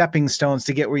these stepping stones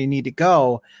to get where you need to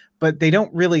go, but they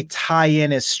don't really tie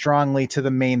in as strongly to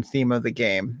the main theme of the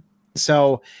game.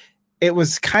 So it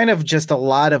was kind of just a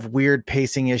lot of weird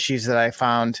pacing issues that I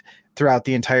found throughout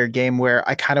the entire game, where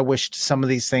I kind of wished some of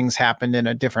these things happened in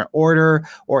a different order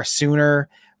or sooner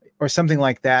or something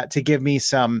like that to give me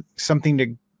something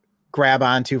to grab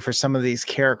onto for some of these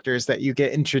characters that you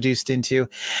get introduced into.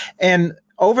 And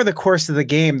over the course of the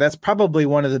game, that's probably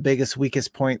one of the biggest weak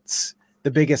points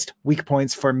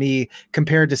for me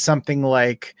compared to something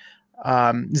like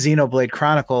Xenoblade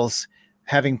Chronicles,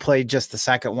 having played just the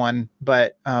second one,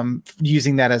 but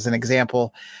using that as an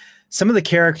example. Some of the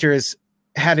characters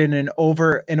had an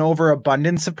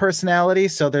overabundance of personality.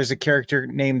 So there's a character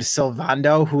named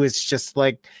Sylvando who is just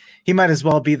like, he might as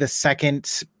well be the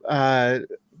second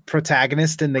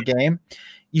protagonist in the game.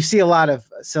 You see a lot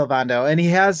of Sylvando, and he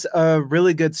has a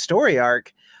really good story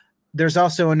arc. There's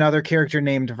also another character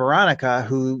named Veronica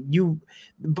who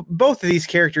both of these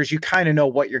characters, you kind of know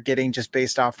what you're getting just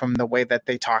based off from the way that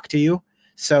they talk to you.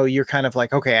 So you're kind of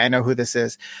like, okay, I know who this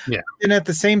is. Yeah. And at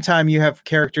the same time, you have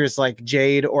characters like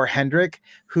Jade or Hendrik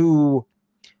who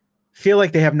feel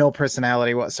like they have no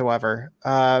personality whatsoever.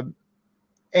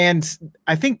 And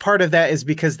I think part of that is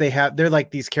because they're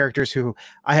like these characters who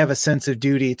I have a sense of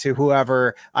duty to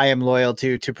whoever I am loyal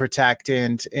to protect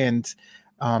and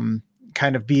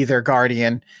kind of be their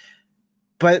guardian.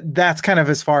 But that's kind of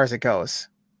as far as it goes.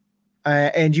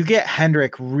 And you get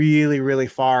Hendrik really, really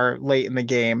far late in the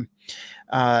game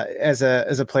as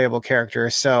a playable character.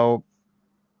 So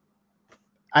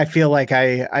I feel like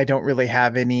I don't really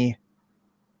have any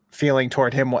feeling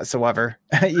toward him whatsoever.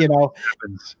 You know,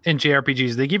 in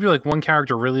JRPGs, they give you like one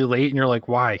character really late and you're like,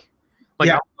 why? Like,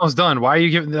 yeah. I'm almost done. Why are you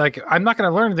giving, like, I'm not going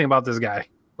to learn anything about this guy.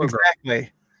 Exactly.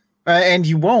 And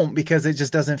you won't, because it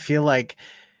just doesn't feel like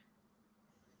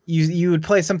you would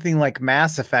play something like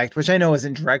Mass Effect, which I know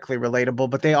isn't directly relatable,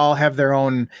 but they all have their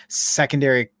own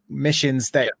secondary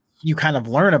missions that you kind of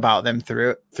learn about them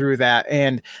through that.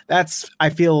 And I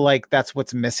feel like that's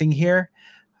what's missing here.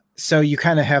 So you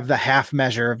kind of have the half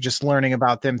measure of just learning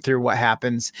about them through what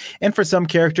happens. And for some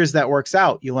characters that works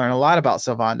out. You learn a lot about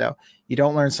Sylvando. You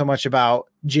don't learn so much about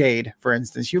Jade, for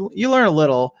instance. You learn a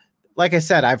little. Like I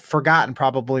said, I've forgotten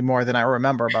probably more than I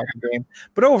remember about the game.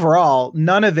 But overall,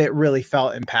 none of it really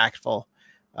felt impactful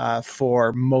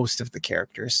for most of the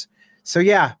characters. So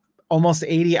yeah, almost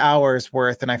 80 hours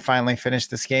worth, and I finally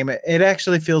finished this game. It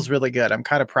actually feels really good. I'm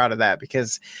kind of proud of that,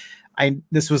 because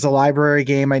this was a library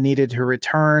game I needed to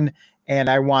return, and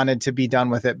I wanted to be done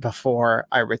with it before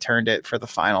I returned it for the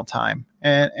final time.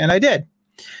 And I did.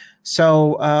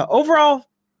 So overall,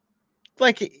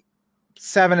 like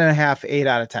 7.5, 8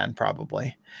 out of 10,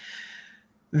 probably.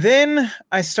 Then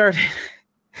I started,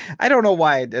 I don't know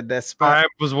why I did this, but I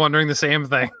was wondering the same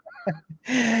thing.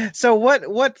 So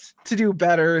what's to do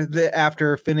better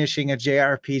after finishing a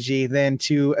JRPG than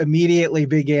to immediately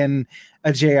begin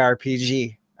a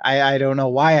JRPG? I don't know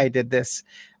why I did this.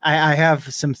 I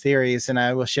have some theories, and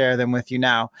I will share them with you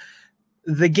now.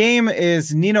 The game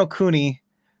is Ni no Kuni,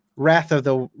 Wrath of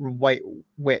the White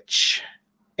Witch,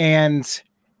 and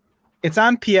it's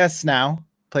on PS Now,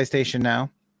 PlayStation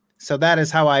Now. So that is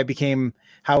how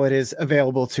it is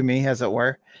available to me, as it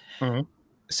were. Mm-hmm.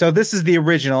 So this is the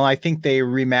original. I think they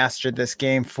remastered this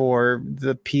game for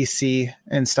the PC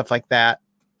and stuff like that.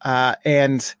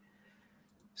 And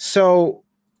so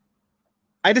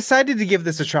I decided to give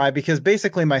this a try because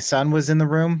basically my son was in the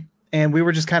room and we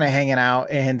were just kind of hanging out,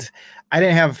 and I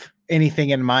didn't have anything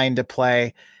in mind to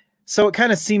play. So it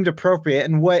kind of seemed appropriate.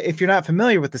 And if you're not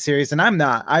familiar with the series, and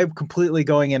I'm completely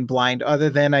going in blind, other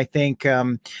than I think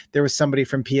there was somebody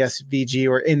from PSVG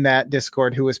or in that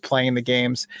Discord who was playing the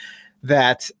games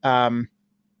that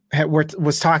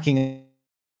was talking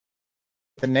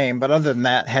the name, but other than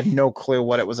that, had no clue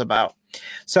what it was about.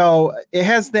 So it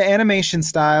has the animation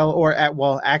style,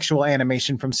 actual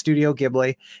animation from Studio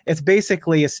Ghibli. It's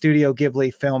basically a Studio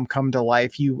Ghibli film come to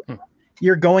life.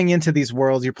 You're going into these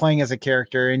worlds, you're playing as a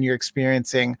character, and you're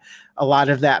experiencing a lot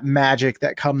of that magic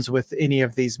that comes with any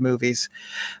of these movies.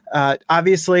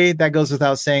 Obviously, that goes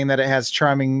without saying that it has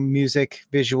charming music,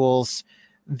 visuals.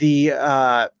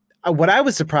 What I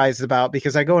was surprised about,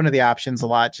 because I go into the options a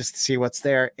lot just to see what's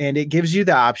there, and it gives you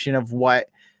the option of what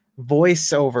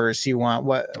voiceovers you want,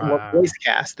 what voice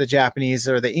cast, the Japanese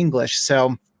or the English.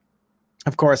 So,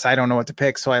 of course, I don't know what to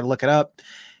pick, so I look it up,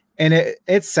 and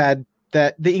it said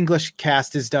that the English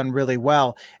cast is done really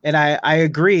well. And I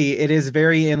agree. It is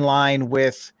very in line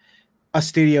with a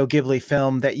Studio Ghibli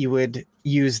film that you would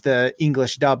use the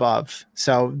English dub of.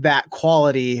 So that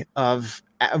quality of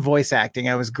voice acting.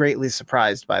 I was greatly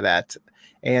surprised by that.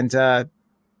 And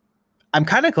I'm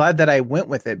kind of glad that I went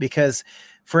with it because,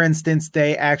 for instance,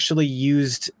 they actually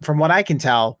used, from what I can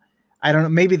tell, I don't know,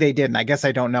 maybe they didn't. I guess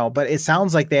I don't know. But it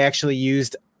sounds like they actually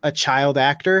used a child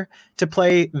actor to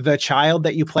play the child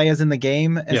that you play as in the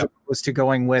game, as opposed to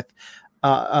going with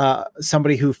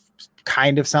somebody who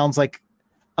kind of sounds like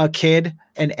a kid,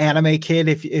 an anime kid,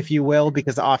 if you will,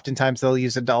 because oftentimes they'll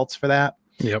use adults for that.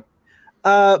 Yep.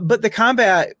 But the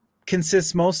combat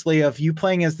consists mostly of you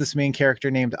playing as this main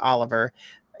character named Oliver,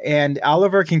 and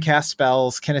Oliver can cast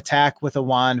spells, can attack with a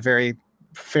wand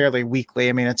fairly weakly.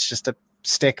 I mean, it's just a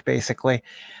stick basically.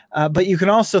 But you can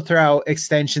also throw out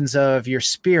extensions of your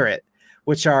spirit,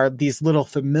 which are these little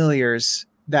familiars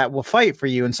that will fight for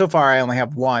you. And so far I only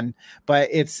have one, but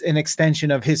it's an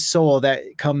extension of his soul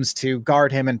that comes to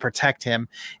guard him and protect him.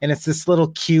 And it's this little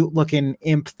cute looking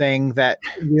imp thing that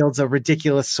wields a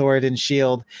ridiculous sword and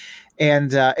shield.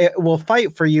 And it will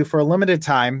fight for you for a limited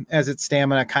time as its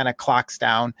stamina kind of clocks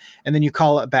down. And then you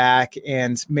call it back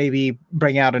and maybe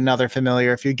bring out another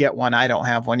familiar if you get one. I don't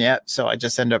have one yet, so I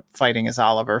just end up fighting as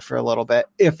Oliver for a little bit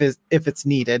if it's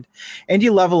needed. And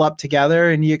you level up together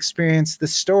and you experience the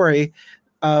story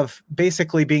of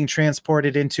basically being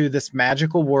transported into this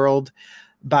magical world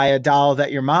by a doll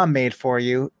that your mom made for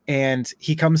you. And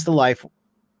he comes to life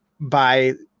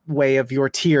by way of your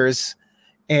tears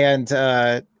and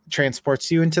transports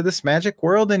you into this magic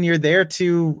world. And you're there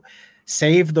to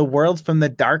save the world from the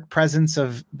dark presence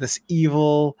of this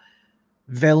evil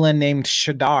villain named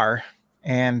Shadar.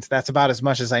 And that's about as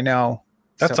much as I know.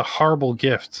 That's a horrible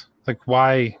gift. Like,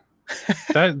 why?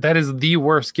 that is the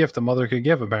worst gift a mother could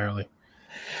give, apparently.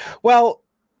 Well,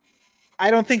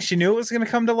 I don't think she knew it was going to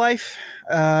come to life.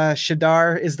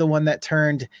 Shadar is the one that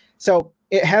turned. So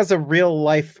it has a real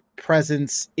life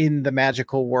presence in the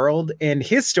magical world. And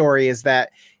his story is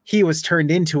that he was turned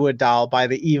into a doll by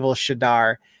the evil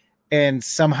Shadar. And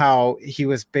somehow he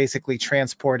was basically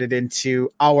transported into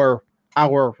our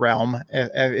realm,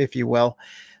 if you will,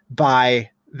 by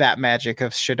that magic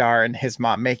of Shadar and his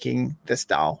mom making this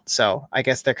doll. So I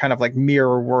guess they're kind of like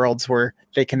mirror worlds where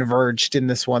they converged in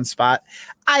this one spot.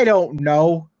 I don't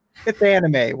know. It's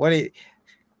anime.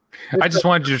 I just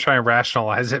wanted you to try and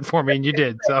rationalize it for me, and you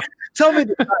did. So tell me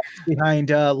the facts behind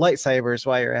lightsabers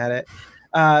while you're at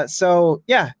it. So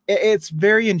yeah, it's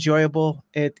very enjoyable.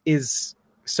 It is,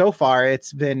 so far,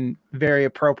 it's been very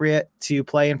appropriate to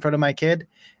play in front of my kid.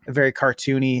 Very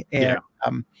cartoony and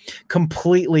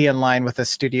completely in line with a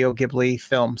Studio Ghibli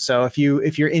film. So if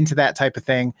you're into that type of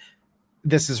thing,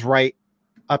 this is right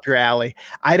up your alley.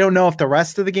 I don't know if the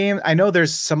rest of the game, I know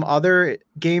there's some other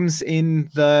games in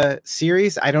the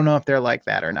series. I don't know if they're like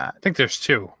that or not. I think there's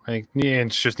two.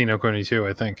 It's just Ni no Kuni 2,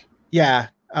 I think. Yeah.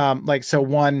 So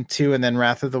 1, 2, and then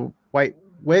Wrath of the White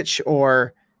Witch,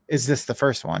 or is this the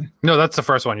first one? No, that's the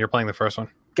first one. You're playing the first one.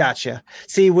 Gotcha.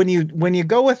 See, when you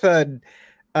go with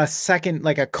a second,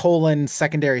 like a colon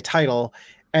secondary title,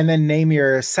 and then name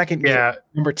your second game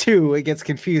number 2, it gets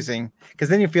confusing because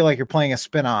then you feel like you're playing a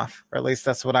spin-off, or at least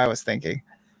that's what I was thinking.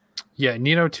 Yeah,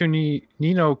 Ni no Kuni.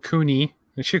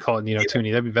 We should call it Ni no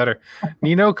Kuni. That'd be better.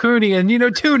 Ni no Kuni and Ni no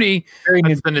Tuni.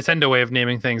 That's the Nintendo way of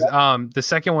naming things. The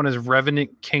second one is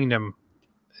Revenant Kingdom.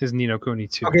 Is Ni no Kuni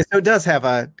 2. Okay, so it does have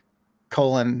a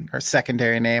colon or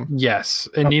secondary name. Yes,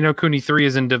 and Ni no Kuni 3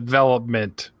 is in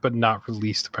development but not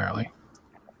released apparently.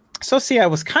 So see, I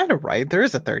was kind of right. There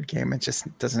is a third game. It just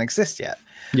doesn't exist yet.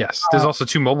 Yes, there's also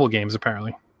 2 mobile games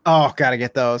apparently. Oh, gotta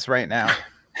get those right now.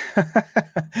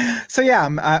 So yeah,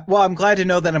 I'm glad to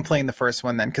know that I'm playing the first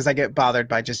one then, because I get bothered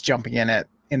by just jumping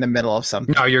in the middle of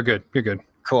something. No, you're good. You're good.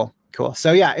 Cool.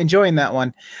 So yeah, enjoying that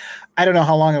one. I don't know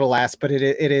how long it'll last, but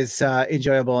it is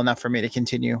enjoyable enough for me to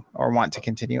continue or want to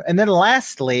continue. And then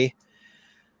lastly,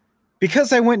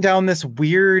 because I went down this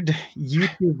weird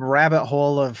YouTube rabbit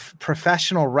hole of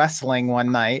professional wrestling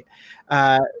one night,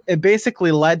 it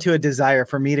basically led to a desire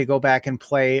for me to go back and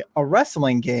play a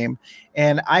wrestling game.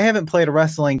 And I haven't played a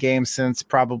wrestling game since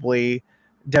probably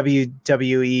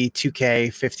WWE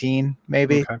 2K15,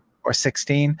 maybe, or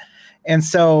 16. And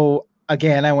so,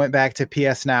 again, I went back to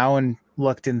PS Now and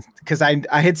looked in, because I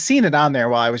had seen it on there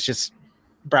while I was just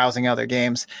browsing other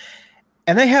games.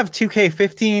 And they have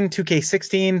 2K15,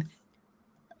 2K16,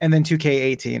 and then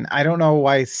 2K18. I don't know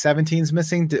why 17 is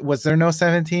missing. Was there no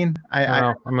 17?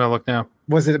 I'm going to look now.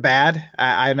 Was it bad?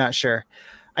 I'm not sure.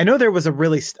 I know there was a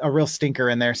real stinker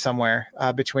in there somewhere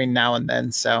between now and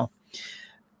then. So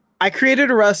I created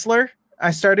a wrestler.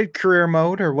 I started career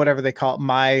mode, or whatever they call it.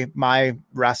 My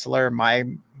wrestler, my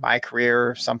career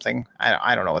or something.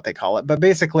 I don't know what they call it. But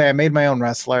basically, I made my own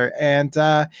wrestler. And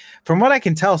from what I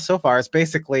can tell so far, it's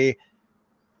basically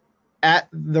at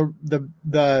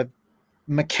the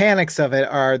mechanics of it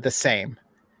are the same.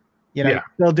 You know, you're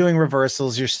still doing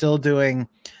reversals. You're still doing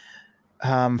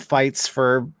fights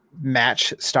for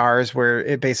match stars, where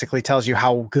it basically tells you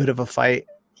how good of a fight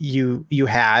you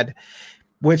had,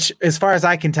 which, as far as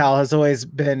I can tell, has always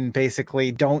been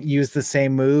basically don't use the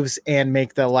same moves and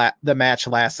make the match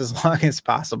last as long as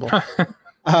possible.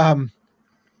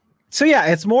 So yeah,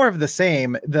 it's more of the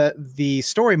same. The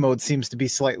story mode seems to be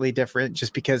slightly different,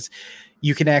 just because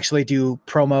you can actually do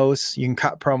promos. You can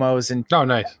cut promos and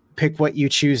nice. Pick what you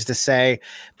choose to say.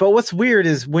 But what's weird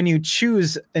is when you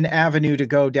choose an avenue to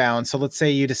go down. So let's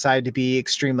say you decide to be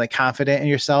extremely confident in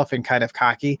yourself and kind of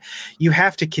cocky. You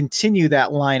have to continue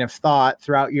that line of thought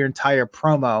throughout your entire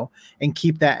promo and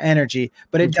keep that energy.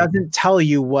 But it doesn't tell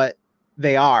you what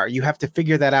they are. You have to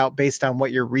figure that out based on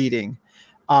what you're reading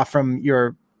from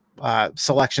your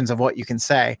selections of what you can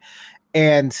say.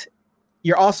 And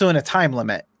you're also in a time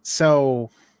limit. So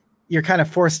you're kind of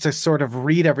forced to sort of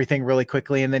read everything really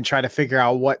quickly and then try to figure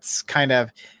out what's kind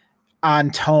of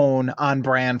on tone, on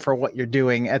brand for what you're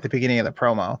doing at the beginning of the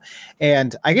promo.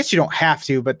 And I guess you don't have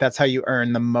to, but that's how you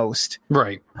earn the most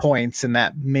points in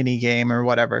that mini game or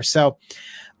whatever. So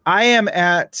I am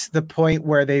at the point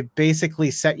where they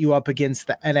basically set you up against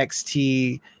the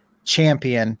NXT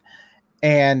champion,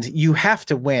 and you have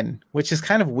to win, which is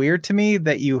kind of weird to me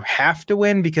that you have to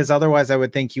win, because otherwise I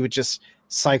would think you would just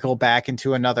cycle back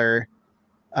into another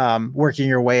working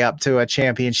your way up to a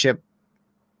championship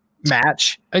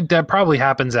match. That probably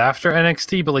happens after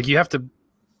NXT, but like you have to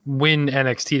win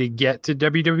NXT to get to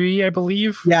WWE, I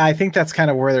believe. Yeah, I think that's kind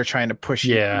of where they're trying to push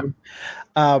you to,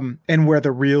 and where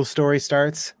the real story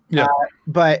starts. Yeah.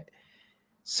 But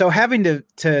so having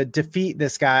to defeat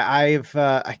this guy,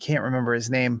 I can't remember his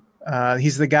name.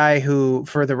 He's the guy who,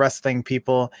 for the wrestling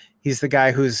people, he's the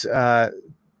guy who's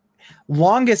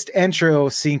longest intro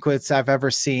sequence I've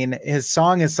ever seen. His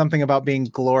song is something about being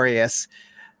glorious.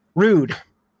 Rude.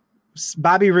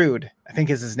 Bobby Roode, I think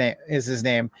is his name.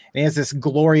 And he has this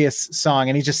glorious song,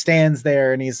 and he just stands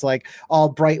there and he's like all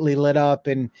brightly lit up.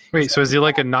 And wait, so is he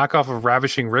like a knockoff of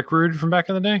Ravishing Rick Rude from back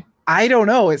in the day? I don't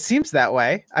know. It seems that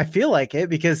way. I feel like it,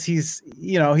 because he's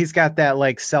got that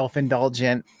like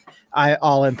self-indulgent,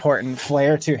 all important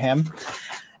flair to him.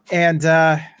 And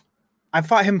I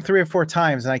fought him 3 or 4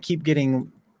 times, and I keep getting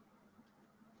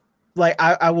like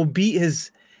I will beat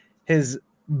his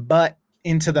butt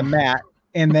into the mat,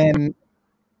 and then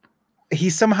he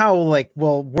somehow like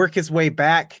will work his way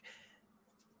back.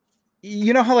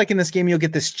 You know how like in this game you'll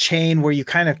get this chain where you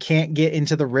kind of can't get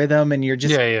into the rhythm, and you're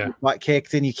just butt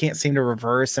kicked and you can't seem to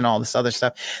reverse and all this other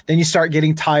stuff. Then you start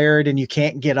getting tired and you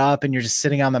can't get up, and you're just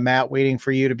sitting on the mat waiting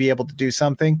for you to be able to do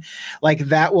something. Like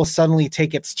that will suddenly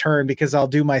take its turn, because I'll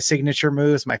do my signature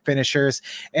moves, my finishers,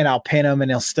 and I'll pin him,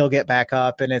 and he'll still get back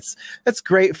up. And it's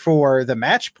great for the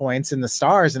match points and the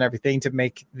stars and everything to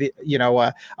make the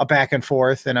a back and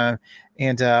forth and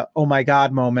a oh my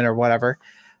god moment or whatever.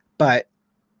 But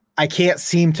I can't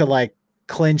seem to like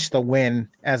clinch the win,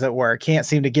 as it were. Can't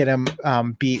seem to get him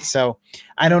beat. So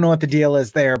I don't know what the deal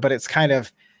is there, but it's kind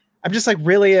of, I'm just like,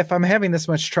 really, if I'm having this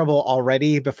much trouble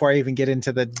already before I even get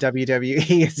into the WWE,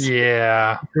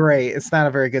 it's great. It's not a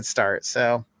very good start.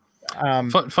 So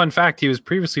fun fact, he was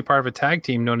previously part of a tag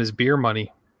team known as Beer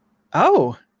Money.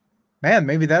 Oh man,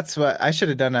 maybe that's what I should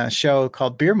have done, a show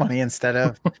called Beer Money instead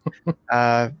of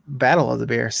Battle of the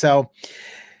Beer. So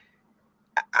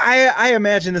I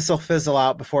imagine this will fizzle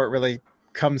out before it really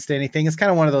comes to anything. It's kind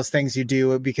of one of those things you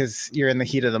do because you're in the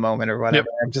heat of the moment or whatever.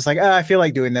 Yep. I'm just like, I feel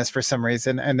like doing this for some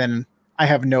reason. And then I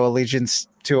have no allegiance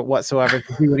to it whatsoever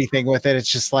to do anything with it.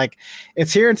 It's just like,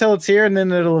 it's here until it's here, and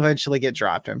then it'll eventually get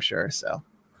dropped, I'm sure. So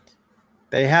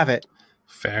there you have it.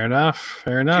 Fair enough.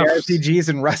 JRPGs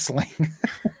and wrestling.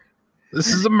 This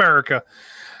is America.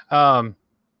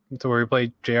 To where we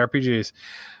play JRPGs.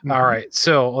 Mm-hmm. All right.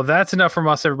 So that's enough from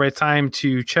us, everybody. Time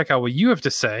to check out what you have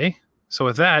to say. So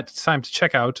with that, it's time to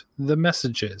check out the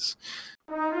messages.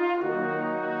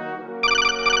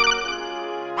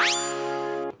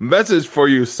 Message for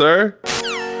you, sir.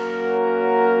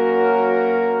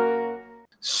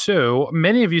 So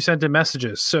many of you sent in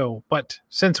messages. But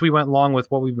since we went long with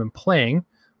what we've been playing,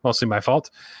 mostly my fault,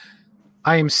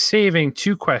 I am saving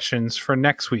 2 questions for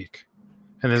next week.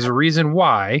 And there's a reason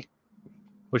why,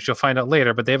 which you'll find out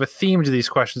later, but they have a theme to these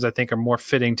questions I think are more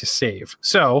fitting to save.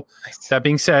 So, that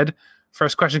being said,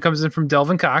 first question comes in from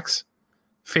Delvin Cox.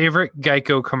 Favorite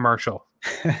Geico commercial?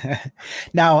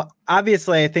 Now,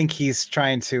 obviously, I think he's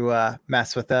trying to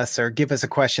mess with us or give us a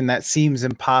question that seems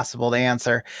impossible to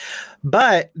answer.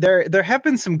 But there have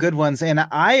been some good ones, and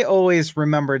I always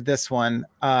remembered this one.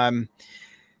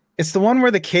 It's the one where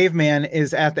the caveman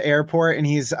is at the airport and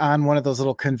he's on one of those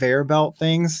little conveyor belt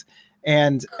things.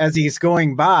 And as he's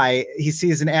going by, he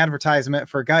sees an advertisement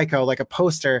for Geico, like a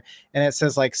poster, and it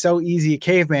says like, so easy a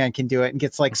caveman can do it, and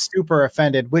gets like super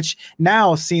offended, which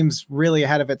now seems really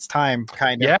ahead of its time,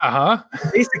 kind of. Yeah, huh?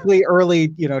 Basically early,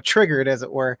 triggered, as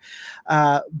it were.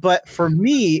 But for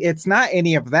me, it's not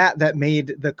any of that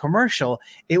made the commercial.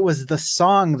 It was the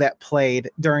song that played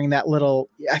during that little,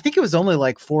 I think it was only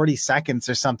like 40 seconds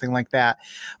or something like that.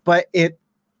 But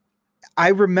I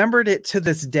remembered it to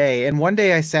this day. And one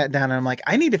day I sat down and I'm like,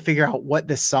 I need to figure out what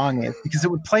this song is, because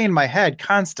it would play in my head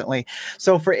constantly.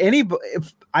 So for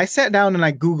if I sat down and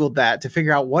I Googled that to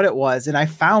figure out what it was, and I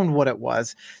found what it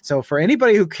was. So for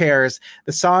anybody who cares,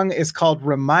 the song is called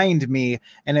Remind Me,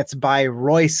 and it's by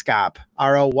Royskop,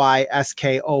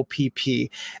 Royskopp.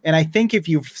 And I think if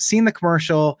you've seen the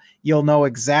commercial, you'll know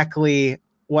exactly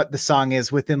what the song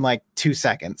is within like 2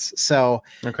 seconds. So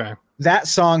okay. That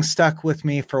song stuck with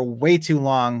me for way too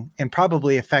long and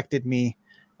probably affected me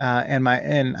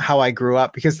and how I grew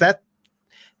up, because that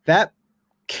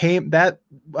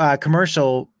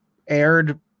commercial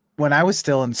aired when I was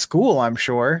still in school, I'm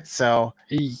sure. So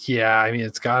yeah, I mean,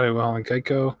 it's got to on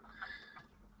Geico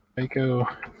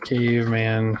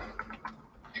Caveman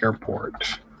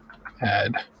Airport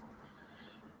ad.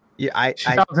 Yeah,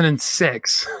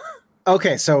 2006.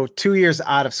 Okay, so 2 years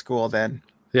out of school then.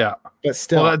 Yeah. But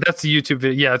still. Well, that's the YouTube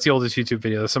video. Yeah, it's the oldest YouTube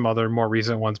video. There's some other more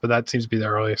recent ones, but that seems to be the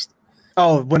earliest.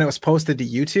 Oh, when it was posted to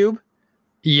YouTube?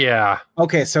 Yeah.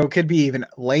 Okay, so it could be even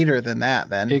later than that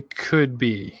then. It could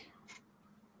be.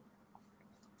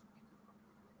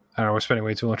 I don't know, we're spending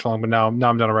way too much long, but now I'm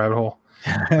down a rabbit hole.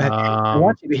 I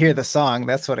want you to hear the song.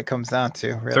 That's what it comes down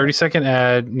to. Really. 30-second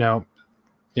ad. No.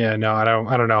 Yeah, no, I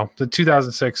don't know. The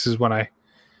 2006 is when I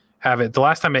have it. The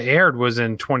last time it aired was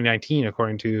in 2019,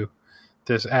 according to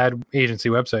this ad agency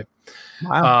website.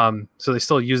 Wow. So they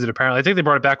still use it apparently. I think they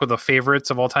brought it back with the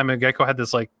favorites of all time. And Geico had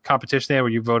this like competition there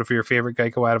where you voted for your favorite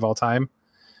Geico ad of all time.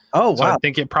 Oh, wow. So I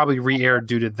think it probably re-aired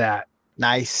due to that.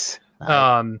 Nice.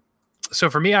 So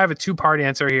for me, I have a two-part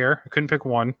answer here. I couldn't pick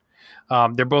one.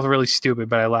 They're both really stupid,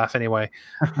 but I laugh anyway.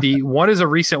 The one is a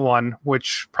recent one,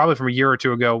 which probably from a year or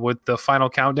two ago, with the final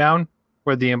countdown,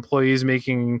 where the employees they're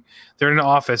in an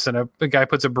office and a guy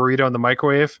puts a burrito in the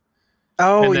microwave.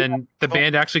 Oh, and then the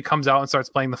band actually comes out and starts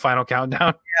playing the final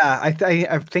countdown. Yeah, I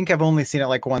think I've only seen it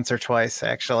like once or twice,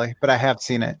 actually, but I have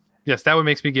seen it. Yes, that would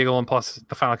make me giggle, and plus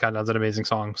the final countdown is an amazing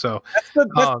song. So that's the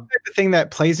type of thing that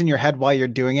plays in your head while you're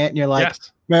doing it, and you're like,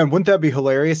 yes. Man, wouldn't that be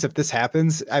hilarious if this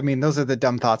happens? I mean, those are the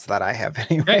dumb thoughts that I have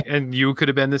anyway. And you could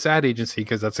have been this ad agency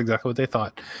because that's exactly what they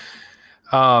thought.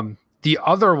 The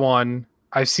other one,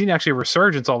 I've seen actually a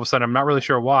resurgence all of a sudden. I'm not really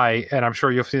sure why, and I'm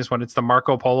sure you've seen this one. It's the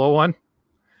Marco Polo one,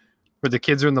 where the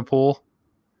kids are in the pool.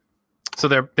 So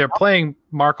they're playing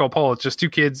Marco Polo. It's just two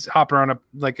kids hopping around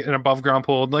an above ground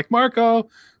pool, like Marco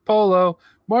Polo,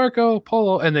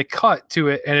 and they cut to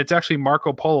it, and it's actually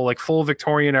Marco Polo, like full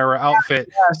Victorian era outfit,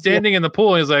 standing in the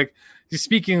pool. And he's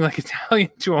speaking like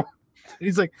Italian to him.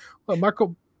 He's like, well,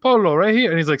 Marco Polo right here,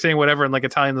 and he's like saying whatever in like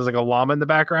Italian. There's like a llama in the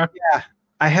background. Yeah,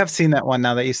 I have seen that one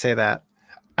now that you say that.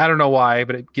 I don't know why,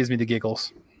 but it gives me the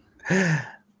giggles.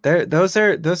 Those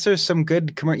are some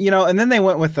good and then they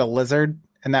went with the lizard,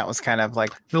 and that was kind of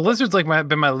like the lizard's like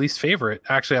been my least favorite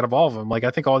actually out of all of them. Like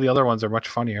I think all the other ones are much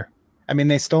funnier. I mean,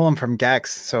 they stole them from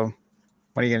Gex, so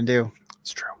what are you gonna do?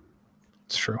 It's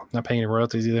true. Not paying any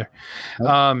royalties either.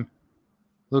 Nope.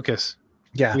 Lucas,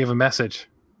 yeah, we have a message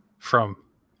from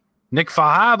Nick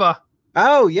Fahaba.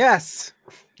 Oh yes,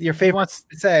 your favorite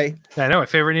to say. I know my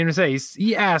favorite name to say.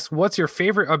 He asked, "What's your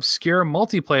favorite obscure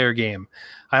multiplayer game?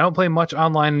 I don't play much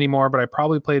online anymore, but I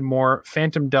probably played more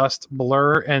Phantom Dust,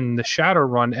 Blur, and the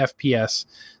Shadowrun FPS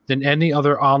than any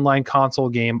other online console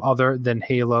game other than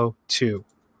Halo 2."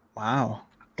 Wow.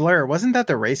 Blur, wasn't that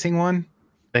the racing one?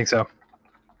 I think so.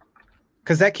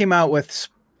 Because that came out with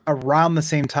around the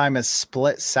same time as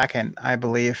Split Second, I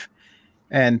believe.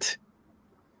 And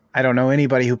I don't know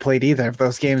anybody who played either of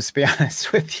those games, to be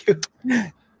honest with you.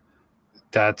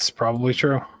 That's probably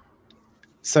true.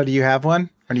 So do you have one?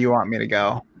 Or do you want me to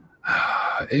go?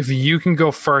 If you can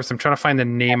go first, I'm trying to find the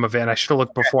name of it, and I should have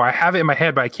looked before. I have it in my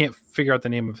head, but I can't figure out the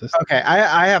name of this. Okay,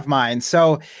 I have mine.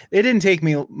 So it didn't take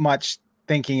me much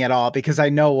thinking at all, because I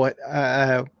know what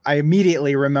I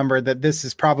immediately remember that this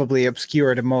is probably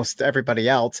obscure to most everybody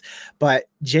else, but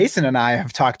Jason and I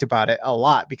have talked about it a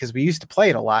lot because we used to play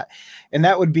it a lot, and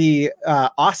that would be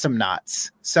Awesome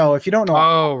Knots. So if you don't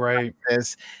know what it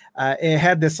is, it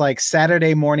had this like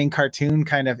Saturday morning cartoon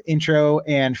kind of intro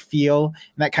and feel,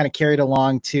 and that kind of carried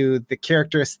along to the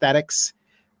character aesthetics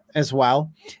as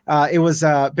well. It was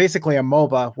basically a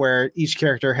MOBA where each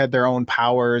character had their own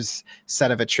powers,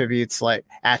 set of attributes like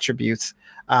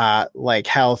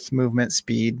health, movement,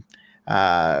 speed,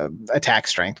 attack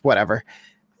strength, whatever.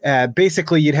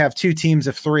 Basically, you'd have 2 teams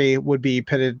of 3 would be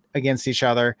pitted against each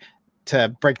other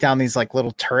to break down these like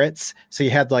little turrets. So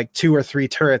you had like 2 or 3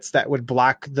 turrets that would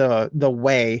block the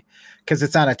way, because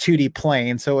it's on a 2D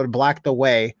plane. So it would block the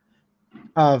way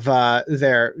of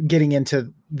their getting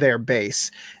into their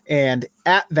base. And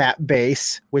at that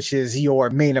base, which is your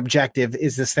main objective,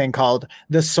 is this thing called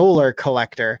the Solar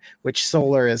Collector, which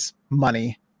solar is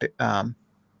money,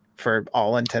 for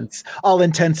all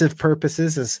intensive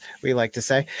purposes, as we like to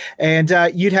say. And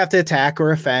you'd have to attack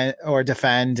or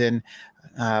defend, and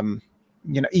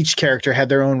each character had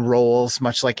their own roles,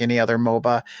 much like any other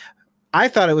MOBA. I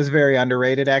thought it was very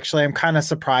underrated, actually. I'm kind of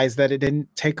surprised that it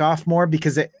didn't take off more,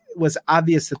 because it was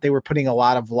obvious that they were putting a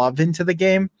lot of love into the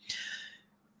game.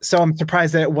 So I'm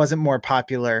surprised that it wasn't more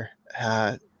popular.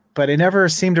 But it never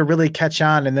seemed to really catch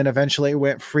on, and then eventually it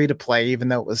went free to play, even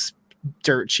though it was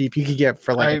dirt cheap. You could get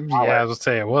for like I was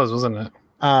say it wasn't it?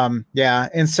 Yeah.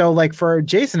 And so like for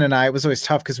Jason and I, it was always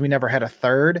tough because we never had a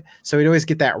third. So we'd always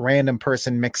get that random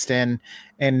person mixed in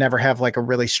and never have like a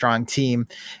really strong team.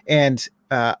 And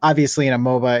obviously in a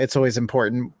MOBA, it's always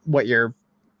important what your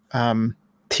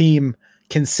team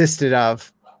consisted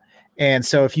of. And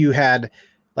so if you had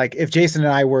like, if Jason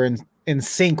and I were in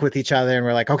sync with each other and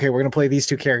we're like, okay, we're going to play these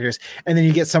 2 characters, and then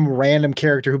you get some random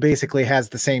character who basically has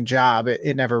the same job,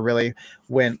 it never really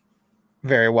went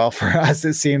very well for us,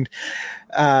 it seemed.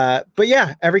 But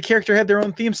yeah, every character had their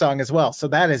own theme song as well. So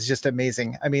that is just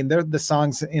amazing. I mean, the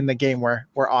songs in the game were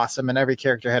awesome, and every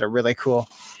character had a really cool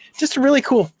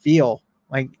feel.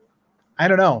 Like, I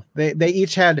don't know. They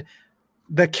each had,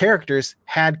 the characters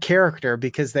had character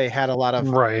because they had a lot of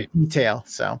detail.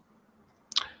 So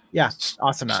yeah,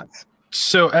 awesome nuts.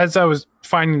 So as I was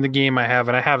finding the game I have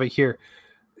it here,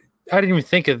 I didn't even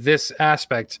think of this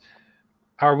aspect.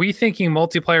 Are we thinking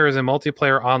multiplayer is in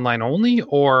multiplayer online only,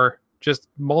 or just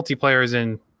multiplayer is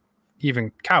in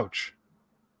even couch?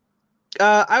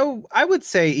 I would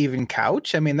say even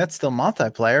couch. I mean, that's still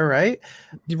multiplayer, right?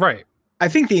 Right. I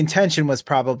think the intention was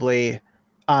probably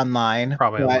online.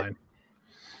 Online.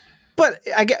 But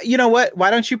you know what? Why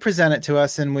don't you present it to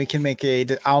us, and we can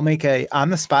I'll make a on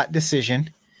the spot decision,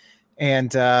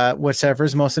 and whatever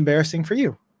is most embarrassing for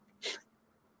you.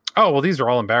 Oh, well, these are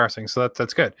all embarrassing, so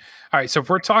that's good. All right, so if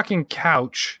we're talking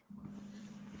couch,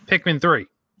 Pikmin 3.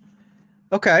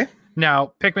 Okay.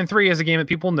 Now, Pikmin 3 is a game that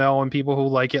people know, and people who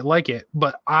like it,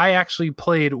 but I actually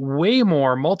played way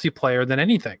more multiplayer than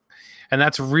anything. And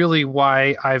that's really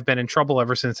why I've been in trouble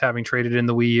ever since having traded in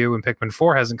the Wii U and Pikmin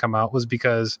 4 hasn't come out, was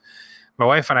because my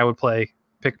wife and I would play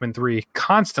Pikmin 3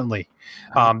 constantly.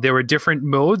 There were different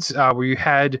modes where you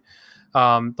had...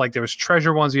 like there was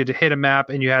treasure ones, you had to hit a map,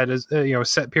 and you had a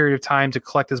set period of time to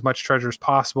collect as much treasure as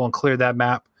possible and clear that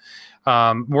map,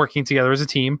 working together as a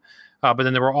team. But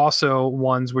then there were also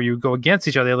ones where you would go against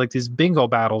each other, like these bingo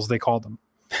battles, they called them.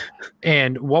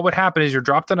 And what would happen is you're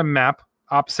dropped on a map,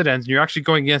 opposite ends, and you're actually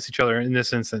going against each other in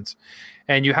this instance.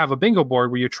 And you have a bingo board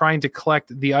where you're trying to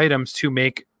collect the items to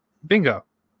make bingo,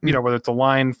 whether it's a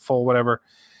line, full, whatever.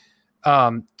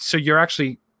 So you're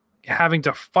actually having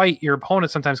to fight your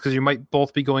opponent sometimes because you might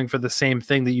both be going for the same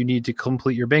thing that you need to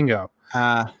complete your bingo.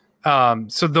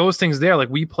 So those things there, like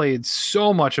we played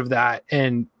so much of that,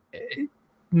 and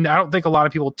I don't think a lot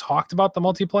of people talked about the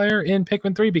multiplayer in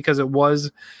Pikmin 3 because it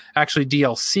was actually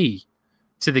DLC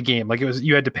to the game. Like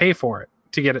you had to pay for it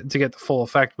to get the full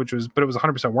effect, but it was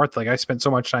 100% worth it. Like I spent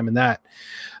so much time in that.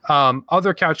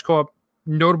 Other couch co-op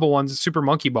notable ones, Super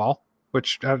Monkey Ball,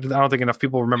 which I don't think enough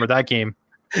people remember that game.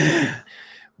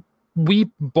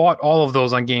 We bought all of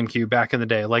those on GameCube back in the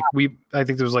day. Like I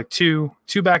think there was like two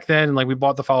back then, and like we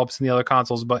bought the follow-ups in the other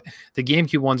consoles, but the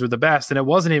GameCube ones were the best. And it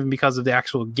wasn't even because of the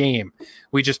actual game.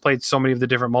 We just played so many of the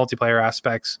different multiplayer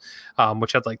aspects,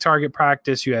 which had like target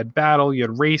practice, you had battle, you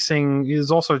had racing,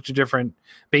 there's all sorts of different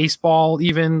baseball,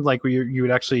 even like where you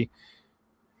would actually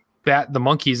bat the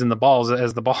monkeys and the balls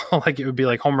as the ball, like it would be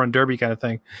like home run derby kind of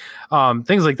thing.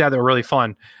 Things like that were really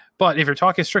fun. But if you're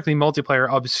talking strictly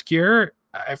multiplayer, obscure,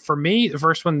 for me, the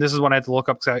first one, this is one I had to look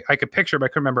up because I could picture it, but I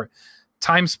couldn't remember it.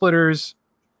 Time Splitters,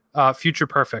 Future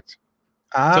Perfect.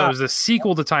 So it was a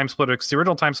sequel to Time Splitters, because the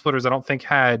original Time Splitters I don't think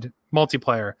had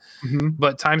multiplayer,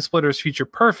 but Time Splitters Future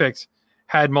Perfect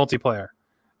had multiplayer.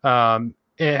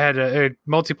 It had a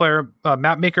multiplayer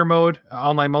map maker mode,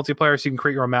 online multiplayer, so you can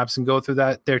create your own maps and go through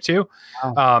that there too.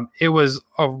 Wow. It was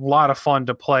a lot of fun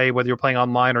to play, whether you're playing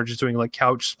online or just doing like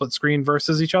couch split screen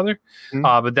versus each other.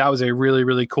 But that was a really,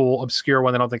 really cool, obscure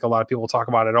one that I don't think a lot of people talk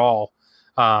about at all.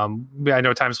 I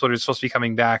know Time Splitters is supposed to be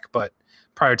coming back, but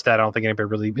prior to that, I don't think anybody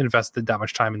really invested that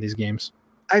much time in these games.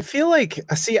 I feel like,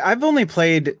 I've only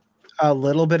played a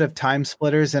little bit of Time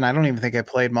Splitters, and I don't even think I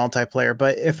played multiplayer,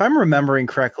 but if I'm remembering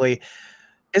correctly,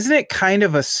 isn't it kind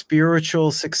of a spiritual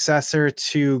successor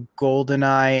to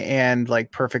GoldenEye and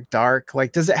like Perfect Dark?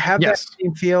 Like, does it have that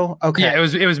same feel? Okay. Yeah,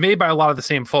 it was made by a lot of the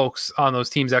same folks on those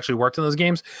teams actually worked in those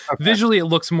games. Okay. Visually, it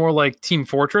looks more like Team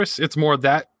Fortress. It's more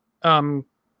that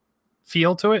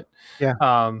feel to it.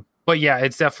 Yeah. But yeah,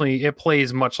 it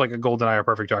plays much like a GoldenEye or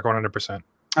Perfect Dark, 100%.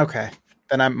 Okay.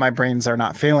 Then my brains are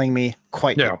not failing me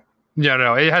quite yet.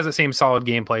 No. It has the same solid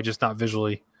gameplay, just not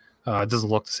visually. It doesn't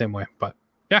look the same way, but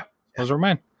yeah, those are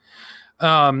mine.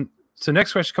 So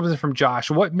next question comes in from Josh.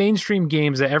 What mainstream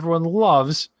games that everyone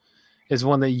loves is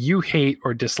one that you hate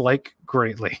or dislike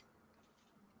greatly?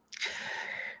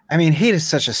 I mean, hate is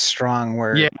such a strong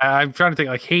word. Yeah, I'm trying to think.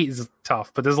 Like, hate is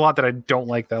tough, but there's a lot that I don't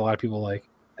like that a lot of people like.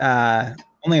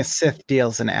 Only a Sith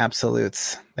deals in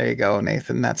absolutes. There you go,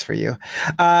 Nathan. That's for you.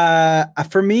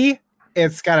 For me,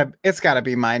 it's gotta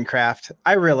be Minecraft.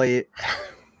 I really,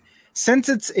 since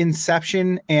its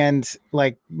inception and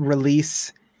like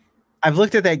release, I've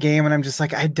looked at that game and I'm just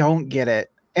like, I don't get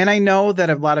it. And I know that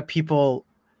a lot of people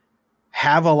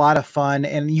have a lot of fun,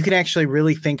 and you can actually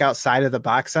really think outside of the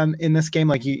box in this game.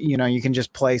 Like you can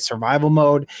just play survival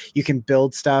mode. You can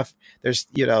build stuff. There's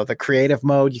the creative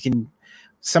mode.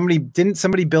 Somebody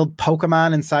build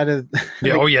Pokemon inside of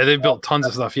they built tons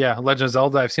of stuff. Yeah, Legend of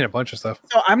Zelda, I've seen a bunch of stuff.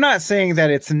 So I'm not saying that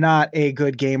it's not a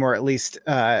good game, or at least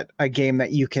a game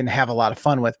that you can have a lot of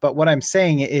fun with, but what I'm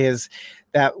saying is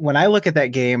that when I look at that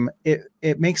game,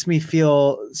 it makes me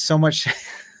feel so much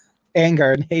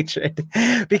anger and hatred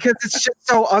because it's just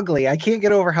so ugly. I can't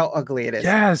get over how ugly it is.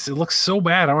 Yes, it looks so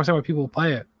bad. I don't understand why people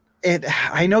play it.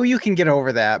 I know you can get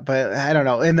over that, but I don't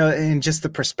know. In just the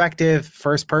perspective,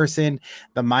 first person,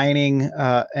 the mining,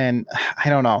 and I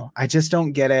don't know. I just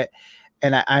don't get it.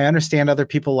 And I understand other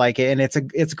people like it, and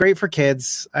it's great for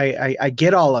kids. I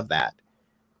get all of that,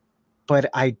 but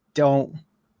I don't.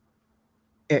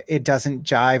 It doesn't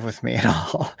jive with me at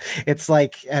all. It's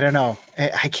like, I don't know.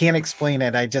 I can't explain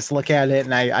it. I just look at it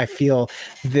and I feel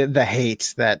the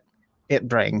hate that it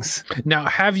brings. Now,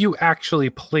 have you actually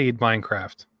played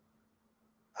Minecraft?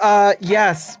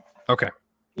 Yes. Okay.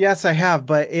 Yes, I have,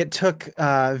 but it took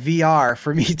VR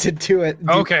for me to do it.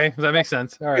 Okay, that makes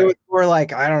sense. All right. It was more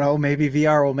like, I don't know, maybe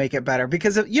VR will make it better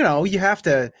because you have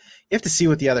to see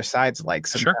what the other side's like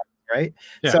sometimes, sure. Right?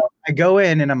 Yeah. So I go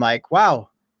in and I'm like, wow,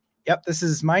 yep, this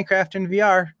is Minecraft in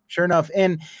VR. Sure enough.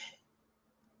 And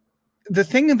the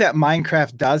thing that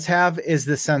Minecraft does have is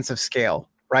the sense of scale,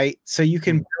 right? So you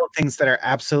can build things that are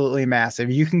absolutely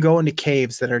massive. You can go into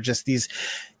caves that are just these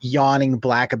yawning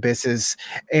black abysses.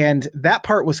 And that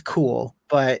part was cool.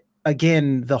 But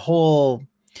again, the whole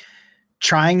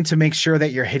trying to make sure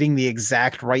that you're hitting the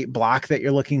exact right block that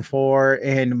you're looking for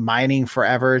and mining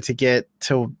forever to get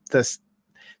to this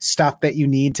stuff that you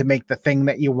need to make the thing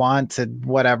that you want to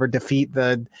defeat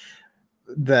the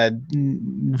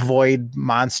void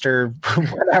monster,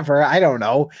 whatever. I don't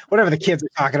know. Whatever the kids are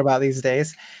talking about these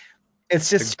days. It's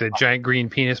just the giant green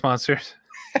penis monsters.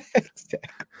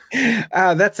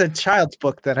 That's a child's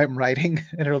book that I'm writing,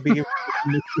 and it'll be.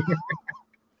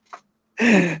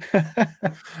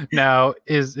 Now,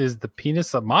 is the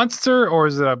penis a monster or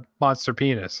is it a monster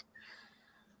penis?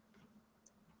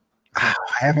 I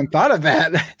haven't thought of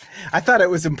that. I thought it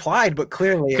was implied, but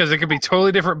clearly because it could be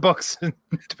totally different books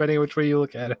depending on which way you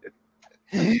look at it.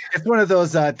 It's one of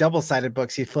those double-sided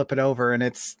books. You flip it over, and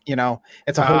it's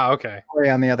it's a whole story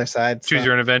on the other side. Choose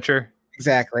your own adventure.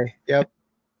 Exactly. Yep.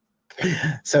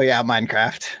 So yeah,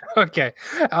 Minecraft. Okay,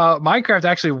 Minecraft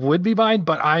actually would be mine,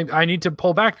 but I need to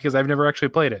pull back because I've never actually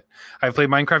played it. I've played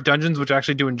Minecraft Dungeons, which I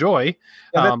actually do enjoy,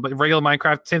 but regular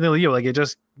Minecraft, same thing with you. Like it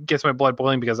just gets my blood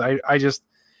boiling because I just.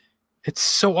 It's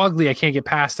so ugly. I can't get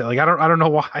past it. Like I don't know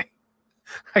why.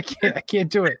 I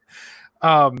can't do it.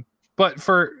 But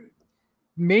for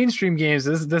mainstream games,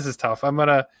 this is tough.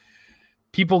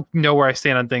 People know where I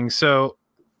stand on things. So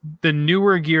the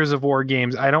newer Gears of War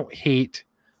games, I don't hate,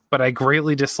 but I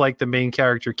greatly dislike the main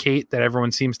character, Kate, that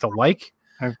everyone seems to like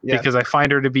because I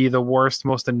find her to be the worst,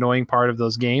 most annoying part of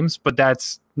those games, but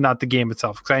that's not the game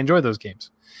itself because I enjoy those games.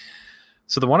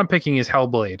 So the one I'm picking is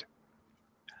Hellblade.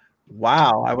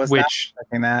 Wow, I was not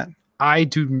expecting that. I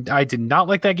did not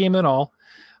like that game at all.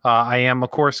 I am,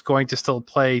 of course, going to still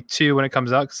play 2 when it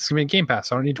comes out because it's going to be in Game Pass,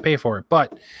 so I don't need to pay for it.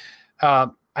 But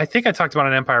I think I talked about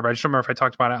it on Empire, but I just don't remember if I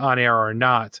talked about it on air or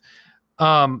not.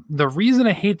 The reason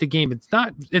I hate the game, it's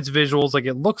not its visuals, like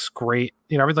it looks great,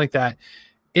 everything like that.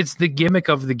 It's the gimmick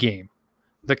of the game.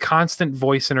 the constant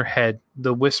voice in her head,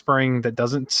 the whispering that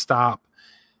doesn't stop.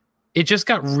 It just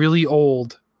got really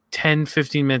old 10,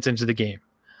 15 minutes into the game.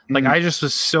 Like, I just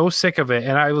was so sick of it.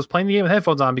 And I was playing the game with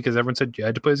headphones on because everyone said you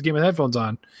had to play this game with headphones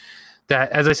on.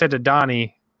 That, as I said to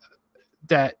Donnie,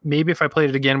 that maybe if I played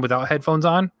it again without headphones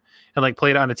on and like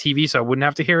played it on a TV so I wouldn't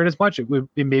have to hear it as much,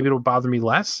 maybe it would bother me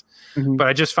less. But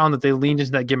I just found that they leaned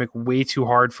into that gimmick way too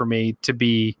hard for me to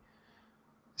be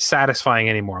satisfying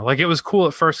anymore. Like, it was cool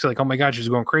at first, like, oh my god, she's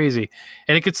going crazy,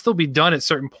 and it could still be done at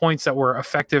certain points that were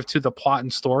effective to the plot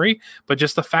and story, but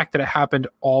just the fact that it happened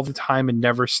all the time and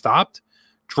never stopped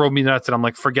drove me nuts. And I'm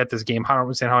like, forget this game. I don't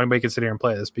understand how anybody can sit here and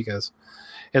play this, because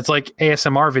it's like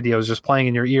ASMR videos just playing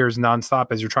in your ears nonstop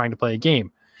as you're trying to play a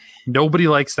game. Nobody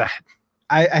likes that.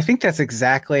 I think that's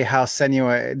exactly how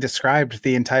Senua described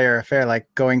the entire affair.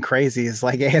 Like, going crazy is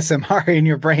like ASMR in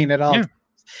your brain at all. Yeah.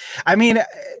 I mean,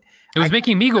 it was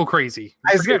making me go crazy.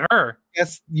 Forget her.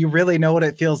 Yes, you really know what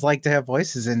it feels like to have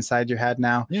voices inside your head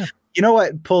now. Yeah. You know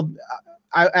what pulled?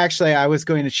 I was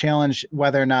going to challenge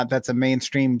whether or not that's a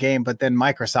mainstream game, but then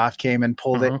Microsoft came and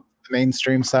pulled it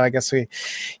mainstream. So I guess we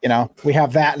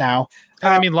have that now.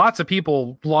 I mean, lots of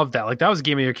people love that. Like, that was a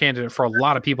game of year candidate for a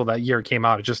lot of people that year it came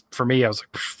out. It just, for me, I was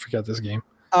like, forget this game.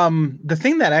 The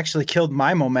thing that actually killed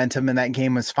my momentum in that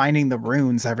game was finding the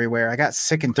runes everywhere. I got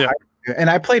sick and tired. Yeah. And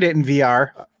I played it in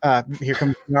VR. Here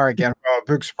comes VR again. Oh,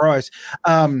 big surprise.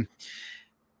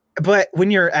 But when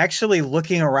you're actually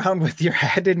looking around with your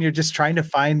head and you're just trying to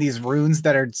find these runes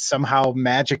that are somehow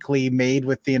magically made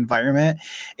with the environment,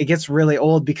 it gets really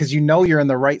old because you know you're in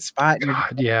the right spot.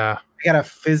 God, yeah. You gotta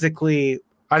physically.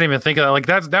 I didn't even think of that. Like,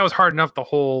 that was hard enough, the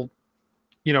whole,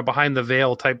 behind the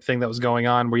veil type thing that was going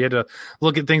on, where you had to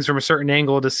look at things from a certain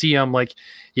angle to see them. Like,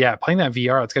 yeah, playing that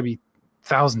VR, it's gonna be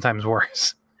 1,000 times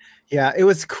worse. Yeah, it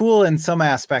was cool in some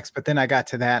aspects, but then I got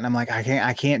to that and I'm like,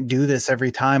 I can't do this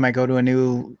every time I go to a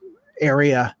new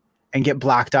area and get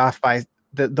blocked off by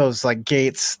those like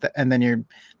gates, and then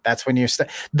that's when you're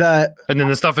and then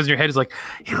the stuff in your head is like,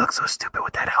 he looks so stupid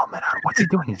with that helmet on. What's he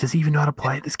doing? Does he even know how to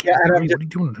play this game? Yeah, what are you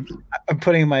doing? I'm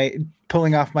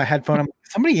pulling off my headphone. I'm like,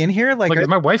 somebody in here? Like is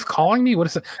my wife calling me? What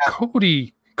is it? Yeah.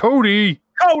 Cody.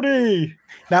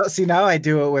 Now I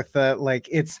do it with like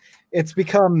it's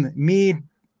become me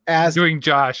as doing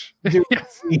Josh.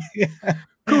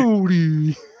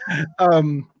 Cody.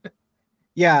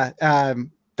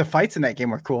 The fights in that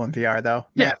game were cool in VR though.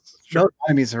 Yeah, those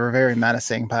enemies were very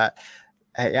menacing, but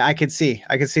I could see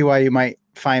why you might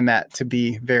find that to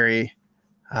be very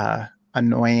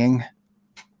annoying,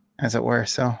 as it were.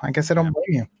 So I guess I don't blame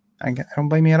you. I don't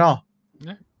blame you at all.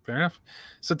 Yeah, fair enough.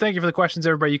 So thank you for the questions,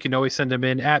 everybody. You can always send them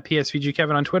in at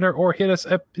PSVGKevin on Twitter or hit us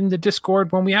up in the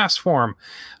Discord when we ask for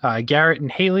them. Garrett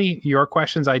and Haley, your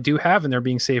questions I do have, and they're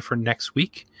being saved for next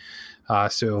week.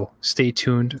 So stay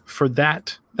tuned for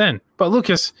that then. But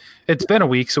Lucas, it's been a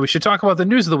week, so we should talk about the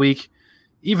news of the week,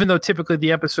 even though typically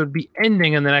the episode would be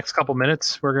ending in the next couple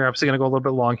minutes. We're obviously going to go a little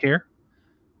bit long here.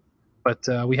 But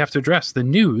we have to address the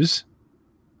news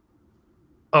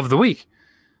of the week.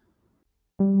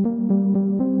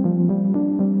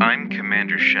 I'm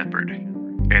Commander Shepard,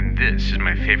 and this is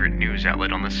my favorite news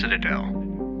outlet on the Citadel.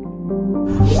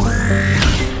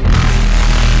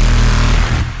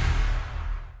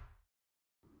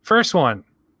 First one.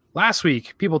 Last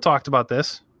week, people talked about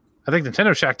this. I think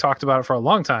Nintendo Shack talked about it for a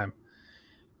long time.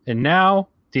 And now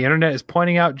the internet is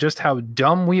pointing out just how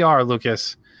dumb we are,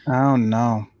 Lucas. Oh,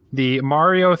 no. The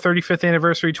Mario 35th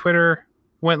anniversary Twitter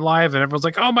went live, and everyone's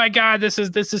like, oh my god, this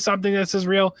is something, this is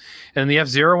real. And the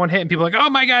F-Zero one hit, and people are like, oh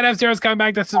my god, F-Zero's coming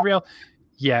back, this is real.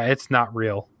 Yeah, it's not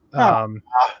real.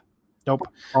 Nope.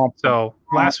 So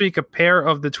last week, a pair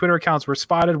of the Twitter accounts were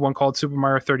spotted, one called Super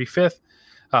Mario 35th.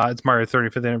 It's Mario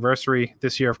 35th anniversary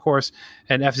this year, of course,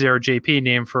 and F-Zero JP,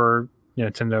 named for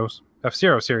Nintendo's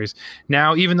F-Zero series.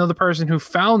 Now, even though the person who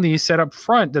found these said up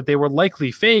front that they were likely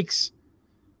fakes,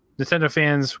 Nintendo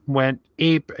fans went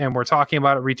ape and were talking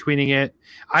about it, retweeting it.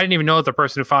 I didn't even know that the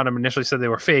person who found them initially said they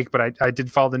were fake, but I did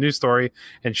follow the news story,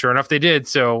 and sure enough, they did.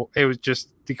 So it was just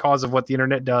because of what the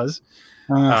internet does.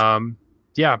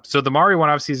 Yeah, so the Mario one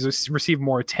obviously has received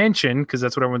more attention because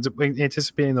that's what everyone's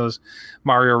anticipating, those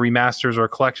Mario remasters or a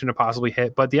collection to possibly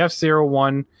hit. But the F-Zero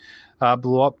one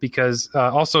blew up because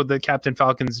also the Captain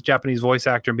Falcon's Japanese voice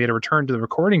actor made a return to the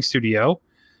recording studio.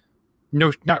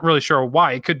 No, not really sure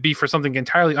why. It could be for something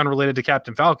entirely unrelated to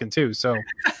Captain Falcon too. So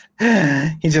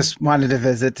he just wanted to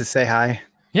visit to say hi.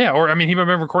 Yeah, or I mean, he might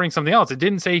remember recording something else. It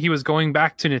didn't say he was going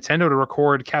back to Nintendo to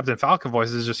record Captain Falcon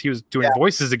voices. It's just he was doing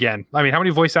voices again. I mean, how many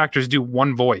voice actors do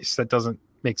one voice? That doesn't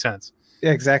make sense.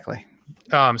 Yeah, exactly.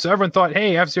 So everyone thought,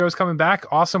 hey, F-Zero's coming back.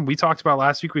 Awesome. We talked about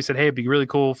last week. We said, hey, it'd be really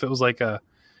cool if it was like a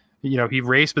he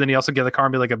raced, but then he also get the car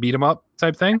and be like a beat 'em up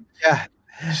type thing. Yeah.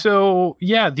 So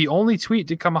yeah, the only tweet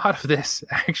to come out of this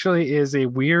actually is a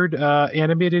weird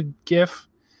animated GIF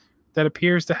that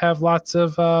appears to have lots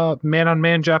of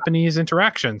man-on-man Japanese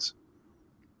interactions.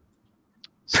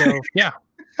 So yeah,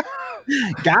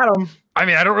 got him. I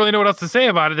mean, I don't really know what else to say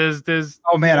about it. There's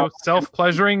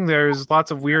self-pleasuring. There's lots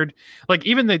of weird, like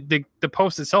even the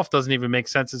post itself doesn't even make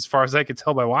sense as far as I could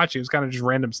tell by watching. It was kind of just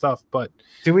random stuff. But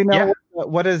do we know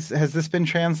has this been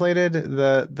translated?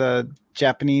 The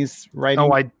Japanese writing?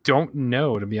 Oh, I don't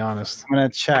know, to be honest. I'm gonna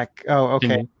check. Oh,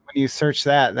 okay. When you search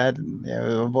that,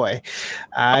 oh boy,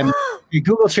 you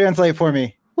Google Translate for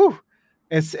me. Whew.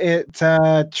 It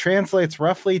translates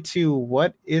roughly to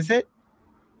what is it?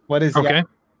 What is okay?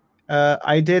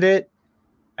 I did it.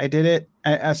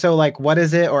 So like, what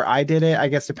is it? Or I did it, I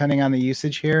guess, depending on the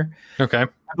usage here. Okay.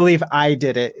 I believe I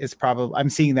did it is probably, I'm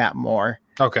seeing that more.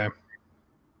 Okay.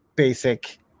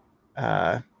 Basic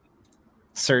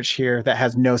search here that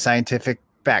has no scientific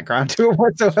background to it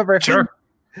whatsoever. Sure.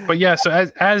 But yeah, so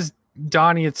as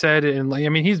Donnie had said, and I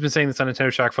mean, he's been saying this on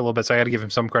Nintendo Shack for a little bit, so I got to give him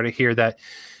some credit here that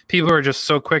people are just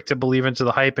so quick to believe into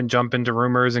the hype and jump into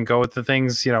rumors and go with the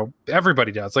things,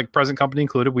 everybody does, like present company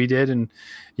included. We did. And,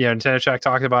 Nintendo Shack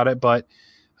talked about it. But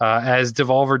as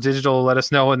Devolver Digital let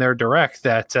us know in their direct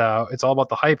that it's all about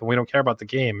the hype and we don't care about the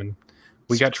game. And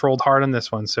we got trolled hard on this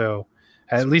one. So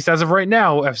at least as of right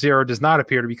now, F-Zero does not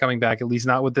appear to be coming back, at least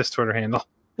not with this Twitter handle.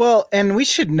 Well, and we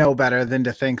should know better than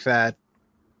to think that,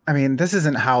 I mean, this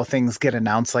isn't how things get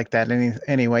announced like that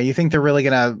anyway. You think they're really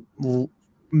going to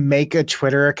make a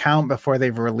Twitter account before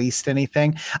they've released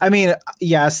anything? I mean,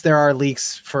 yes, there are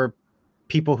leaks for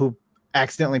people who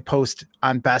accidentally post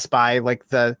on Best Buy, like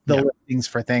the listings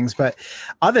for things. But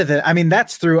other than, I mean,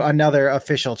 that's through another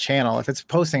official channel. If it's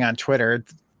posting on Twitter,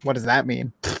 what does that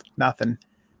mean? Nothing.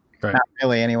 Right. Not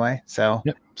really anyway. So,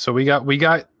 yep. So we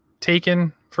got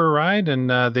taken for a ride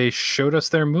and they showed us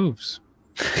their moves.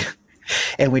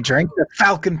 And we drank the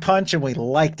Falcon Punch and we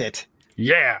liked it.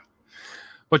 Yeah.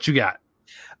 What you got?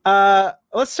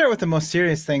 Let's start with the most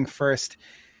serious thing first.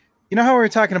 You know how we were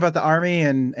talking about the Army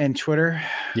and Twitter?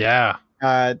 Yeah.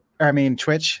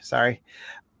 Twitch, sorry.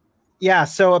 Yeah,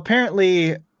 so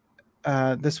apparently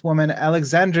this woman,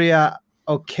 Alexandria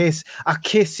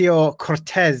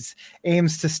Ocasio-Cortez,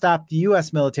 aims to stop the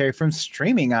U.S. military from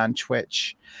streaming on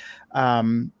Twitch.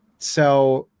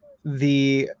 So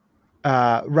the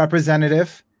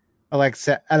representative,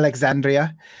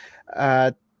 Alexandria,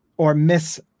 or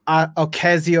Miss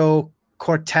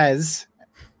Ocasio-Cortez.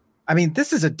 I mean,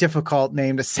 this is a difficult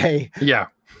name to say. Yeah.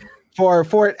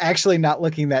 For it actually not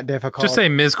looking that difficult. Just say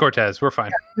Ms. Cortez. We're fine.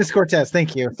 Yeah, Ms. Cortez,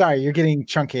 thank you. Sorry, you're getting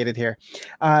truncated here.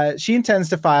 She intends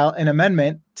to file an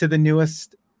amendment to the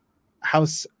newest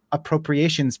House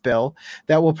Appropriations bill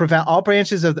that will prevent all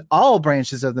branches of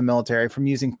the military from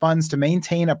using funds to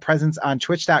maintain a presence on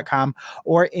Twitch.com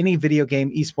or any video game,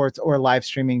 esports, or live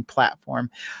streaming platform.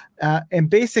 And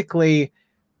basically,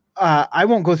 I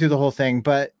won't go through the whole thing,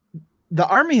 but the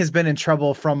Army has been in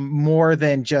trouble from more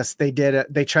than just they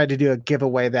tried to do a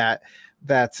giveaway that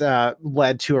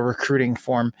led to a recruiting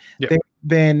form. Yep. They've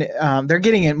been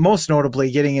they're most notably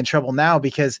getting in trouble now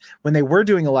because when they were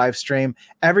doing a live stream,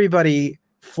 everybody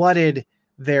flooded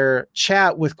their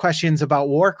chat with questions about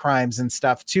war crimes and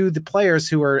stuff to the players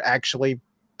who are actually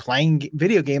playing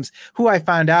video games, who I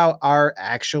found out are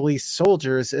actually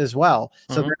soldiers as well.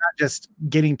 So they're not just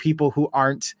getting people who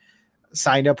aren't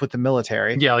signed up with the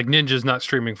military. Yeah, like Ninja's not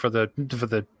streaming for the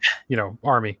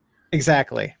Army.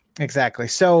 Exactly.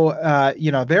 So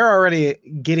they're already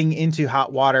getting into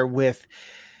hot water with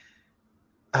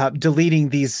deleting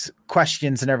these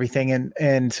questions and everything,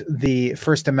 and the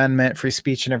First Amendment, free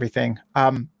speech, and everything.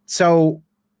 So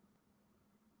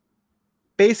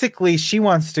basically, she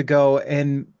wants to go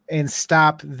and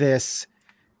stop this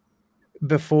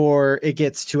before it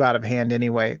gets too out of hand.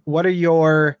 Anyway, what are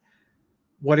your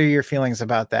feelings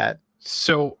about that?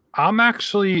 So I'm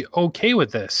actually okay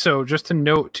with this. So just to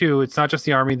note too, it's not just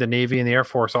the Army, the Navy, and the Air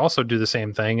Force also do the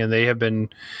same thing, and they have been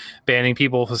banning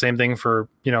people for the same thing for,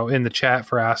 in the chat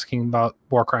for asking about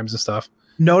war crimes and stuff.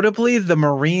 Notably, the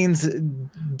Marines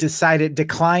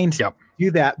declined to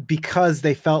do that because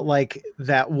they felt like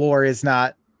that war is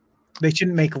not, they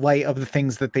shouldn't make light of the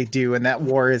things that they do, and that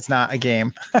war is not a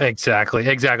game. Exactly.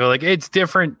 Like, it's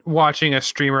different watching a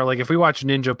streamer. Like, if we watch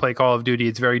Ninja play Call of Duty,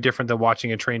 it's very different than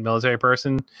watching a trained military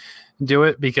person do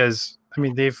it, because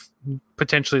they've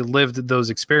potentially lived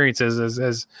those experiences,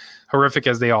 as horrific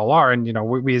as they all are. And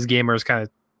we as gamers kind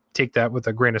of take that with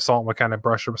a grain of salt and what kind of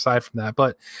brush aside from that.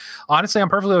 But honestly, I'm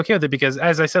perfectly okay with it because,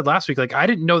 as I said last week, like I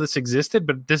didn't know this existed,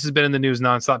 but this has been in the news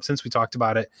nonstop since we talked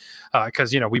about it.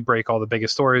 Because we break all the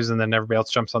biggest stories and then everybody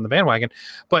else jumps on the bandwagon.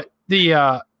 But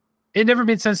it never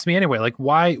made sense to me anyway. Like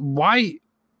why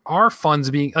are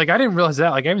funds being like? I didn't realize that.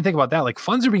 Like I didn't think about that. Like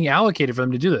funds are being allocated for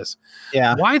them to do this.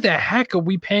 Yeah. Why the heck are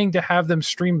we paying to have them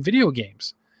stream video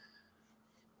games?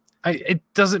 It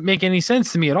doesn't make any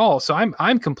sense to me at all. So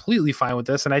I'm completely fine with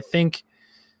this. And I think,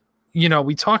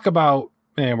 we talk about,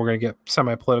 and we're going to get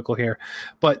semi-political here,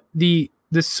 but the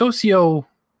socio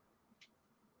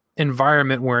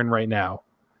environment we're in right now,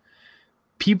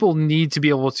 people need to be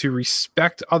able to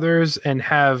respect others and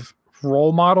have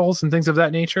role models and things of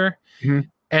that nature. Mm-hmm.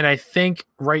 And I think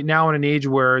right now in an age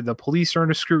where the police are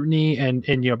under scrutiny and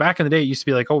back in the day, it used to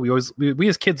be like, oh, we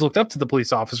as kids looked up to the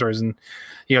police officers, and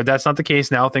that's not the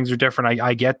case now. Things are different.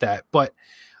 I get that. But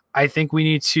I think we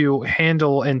need to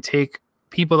handle and take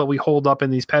people that we hold up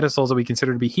in these pedestals that we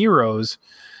consider to be heroes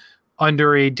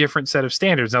under a different set of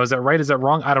standards. Now, is that right? Is that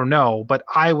wrong? I don't know. But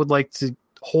I would like to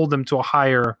hold them to a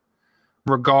higher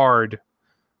regard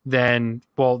than,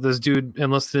 well, this dude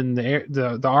enlisted in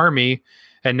the army,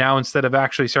 and now instead of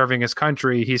actually serving his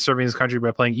country, he's serving his country by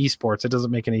playing esports. It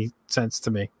doesn't make any sense to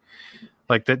me.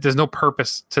 Like that, there's no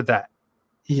purpose to that.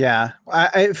 Yeah,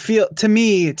 I feel to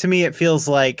me it feels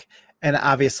like, and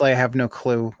obviously I have no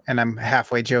clue, and I'm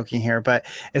halfway joking here, but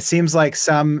it seems like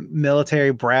some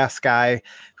military brass guy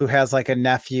who has like a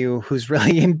nephew who's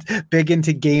really big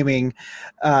into gaming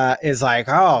is like,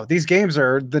 oh, these games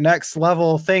are the next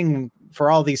level thing for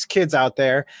all these kids out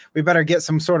there. We better get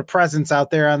some sort of presence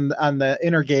out there on the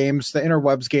inner games, the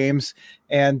interwebs games,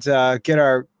 and get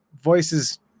our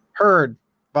voices heard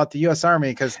about the U.S.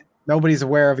 Army, because nobody's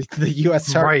aware of the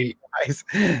U.S. Army. Right.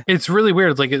 It's really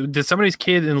weird. Like, did somebody's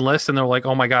kid enlist and they're like,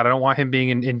 oh my God, I don't want him being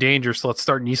in danger, so let's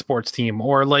start an esports team?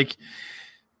 Or like,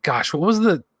 gosh, what was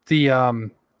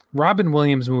the Robin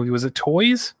Williams movie? Was it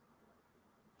Toys?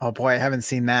 Oh boy, I haven't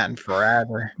seen that in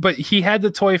forever. But he had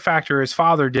the toy factory, his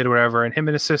father did, whatever, and him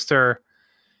and his sister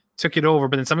took it over.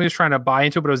 But then somebody was trying to buy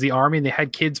into it, but it was the army, and they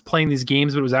had kids playing these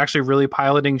games, but it was actually really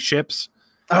piloting ships.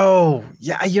 Oh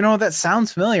yeah, that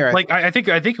sounds familiar. Like I think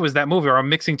it was that movie, or I'm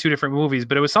mixing two different movies,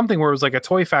 but it was something where it was like a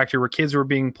toy factory where kids were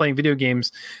playing video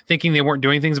games, thinking they weren't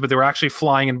doing things, but they were actually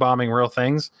flying and bombing real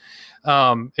things.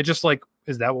 It just like,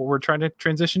 is that what we're trying to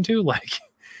transition to? Like.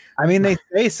 I mean, they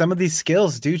say some of these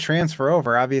skills do transfer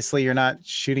over. Obviously, you're not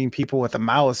shooting people with a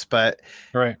mouse, but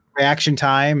right. reaction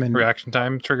time,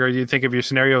 trigger. You think of your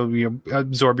scenario, you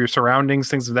absorb your surroundings,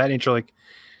 things of that nature. Like,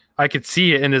 I could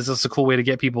see it, and is this a cool way to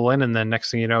get people in? And then next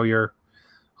thing you know, you're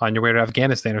on your way to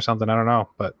Afghanistan or something. I don't know,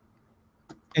 but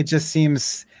it just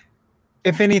seems,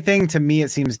 if anything, to me, it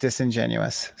seems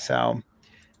disingenuous. So,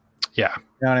 yeah, you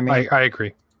know what I mean.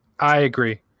 I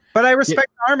agree. But I respect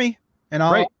the Army and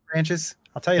all branches.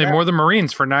 I'll tell you that. More the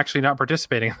Marines for actually not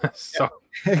participating in this. So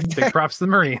exactly. Big props to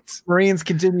the Marines. Marines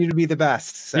continue to be the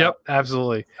best. So. Yep,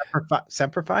 absolutely.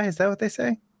 Semper Fi, is that what they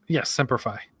say? Yes, Semper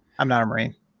Fi. I'm not a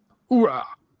Marine. Hoorah.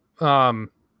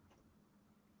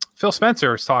 Phil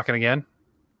Spencer is talking again.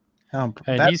 And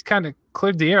he's kind of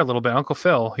cleared the air a little bit, Uncle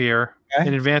Phil here,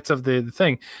 in advance of the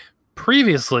thing.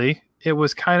 Previously, it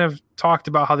was kind of talked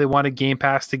about how they wanted Game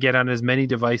Pass to get on as many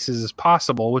devices as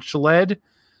possible, which led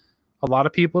a lot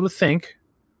of people to think,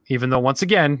 even though, once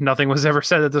again, nothing was ever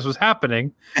said that this was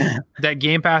happening, that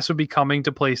Game Pass would be coming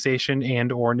to PlayStation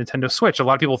and or Nintendo Switch. A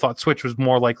lot of people thought Switch was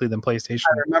more likely than PlayStation.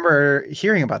 I remember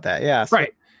hearing about that, yeah.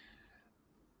 Right.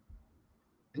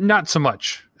 Not so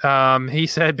much. He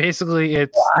said basically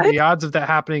the odds of that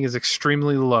happening is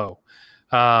extremely low.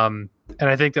 And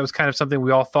I think that was kind of something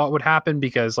we all thought would happen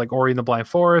because, like, Ori and the Blind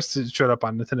Forest, it showed up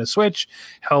on Nintendo Switch.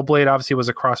 Hellblade obviously was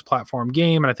a cross-platform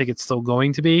game, and I think it's still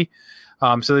going to be.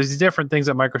 So there's different things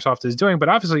that Microsoft is doing, but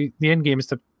obviously the end game is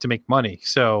to make money.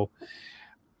 So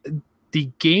the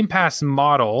Game Pass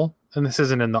model, and this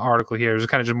isn't in the article here, it's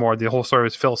kind of just more the whole story,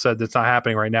 as Phil said, that's not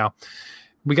happening right now.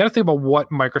 We got to think about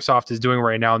what Microsoft is doing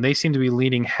right now, and they seem to be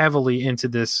leaning heavily into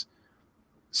this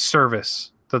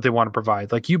service that they want to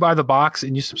provide. Like, you buy the box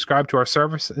and you subscribe to our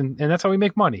service, and that's how we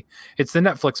make money. It's the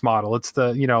Netflix model. It's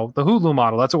the Hulu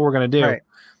model. That's what we're going to do. Right.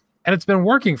 And it's been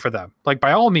working for them. Like,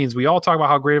 by all means, we all talk about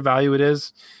how great a value it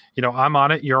is. I'm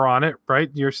on it. You're on it, right?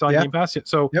 You're selling Game Pass.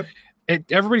 So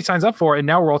everybody signs up for it. And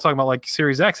now we're all talking about, like,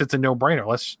 Series X. It's a no-brainer.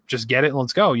 Let's just get it and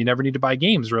let's go. You never need to buy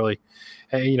games, really.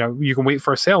 You can wait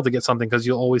for a sale to get something because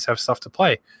you'll always have stuff to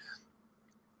play.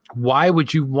 Why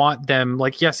would you want them?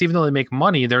 Like, yes, even though they make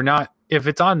money, they're not. If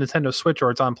it's on Nintendo Switch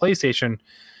or it's on PlayStation,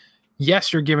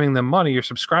 yes, you're giving them money, you're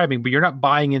subscribing, but you're not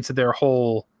buying into their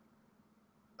whole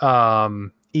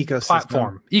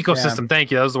ecosystem. Yeah.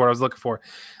 Thank you. That was the word I was looking for.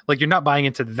 Like, you're not buying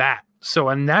into that. So,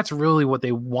 and that's really what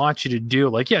they want you to do.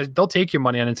 Like, yeah, they'll take your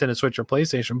money on Nintendo Switch or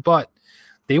PlayStation, but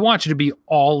they want you to be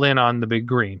all in on the big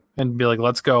green and be like,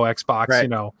 let's go Xbox,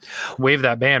 right. Wave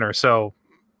that banner. So,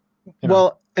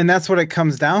 well, and that's what it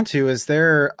comes down to is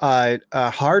they're a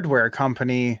hardware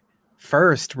company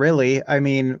first, really. I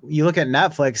mean, you look at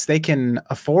Netflix, they can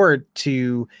afford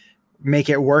to make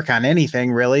it work on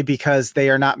anything really, because they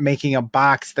are not making a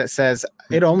box that says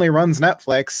it only runs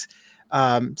Netflix.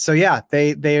 So yeah,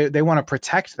 they want to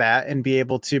protect that and be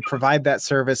able to provide that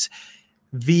service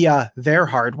via their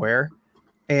hardware.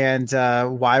 And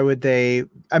why would they?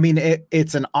 I mean,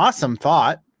 it's an awesome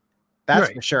thought, that's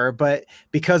right. For sure. But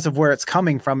because of where it's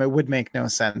coming from, it would make no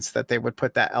sense that they would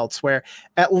put that elsewhere,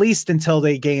 at least until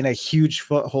they gain a huge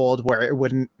foothold where it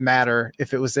wouldn't matter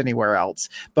if it was anywhere else.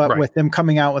 But with them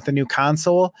coming out with a new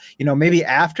console, maybe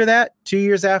after that, 2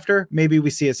 years after, maybe we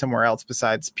see it somewhere else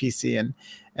besides PC and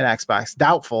Xbox.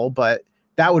 Doubtful, but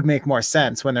that would make more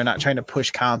sense when they're not trying to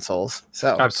push consoles.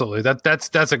 So absolutely,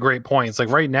 that's a great point. It's like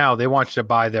right now they want you to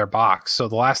buy their box. So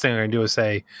the last thing they're gonna do is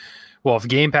say, well, if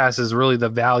Game Pass is really the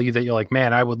value that you're like,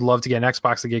 man, I would love to get an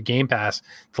Xbox to get Game Pass.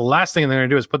 The last thing they're going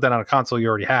to do is put that on a console you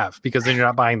already have, because then you're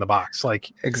not buying the box.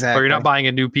 Like, exactly. Or you're not buying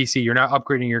a new PC. You're not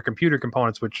upgrading your computer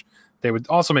components, which they would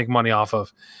also make money off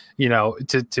of,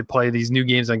 to play these new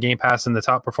games on Game Pass and the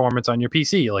top performance on your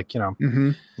PC. Like,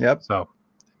 Mm-hmm. Yep. So it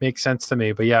makes sense to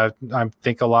me. But yeah, I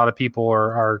think a lot of people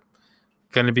are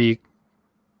going to be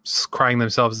crying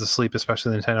themselves to sleep,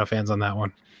 especially the Nintendo fans on that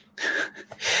one.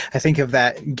 I think of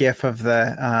that gif of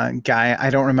the guy. I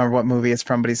don't remember what movie it's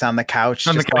from, but he's on the couch,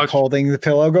 like holding the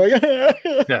pillow, going.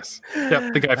 Yes,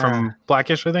 yep, the guy from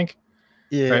Blackish, I think.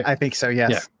 Yeah, right? I think so.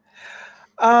 Yes.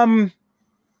 Yeah.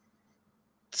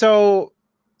 So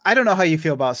I don't know how you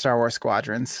feel about Star Wars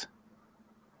Squadrons.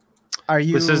 Are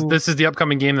you? This is the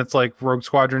upcoming game that's like Rogue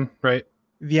Squadron, right?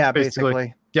 Yeah,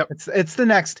 basically. Yep. It's the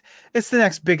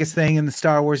next biggest thing in the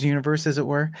Star Wars universe, as it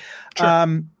were.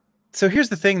 Sure. So here's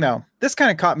the thing, though. This kind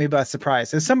of caught me by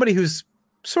surprise. As somebody who's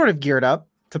sort of geared up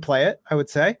to play it, I would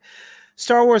say,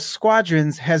 Star Wars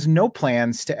Squadrons has no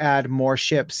plans to add more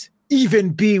ships, even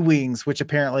B-Wings, which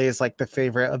apparently is like the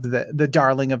favorite of the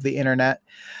darling of the internet.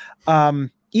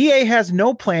 EA has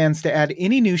no plans to add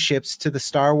any new ships to the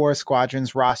Star Wars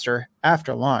Squadrons roster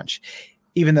after launch.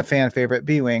 Even the fan favorite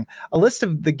B-Wing. A list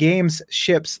of the game's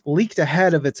ships leaked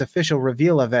ahead of its official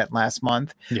reveal event last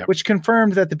month, which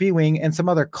confirmed that the B-Wing and some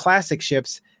other classic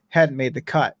ships hadn't made the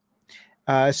cut.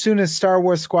 As soon as Star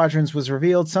Wars Squadrons was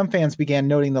revealed, some fans began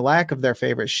noting the lack of their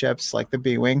favorite ships, like the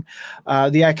B-Wing.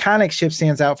 The iconic ship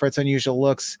stands out for its unusual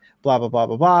looks, blah, blah, blah,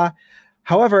 blah, blah.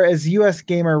 However, as US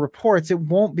Gamer reports, it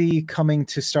won't be coming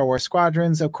to Star Wars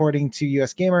Squadrons, according to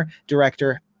US Gamer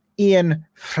director Ian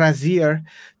Frazier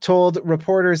told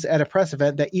reporters at a press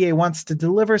event that EA wants to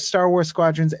deliver Star Wars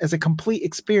Squadrons as a complete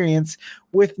experience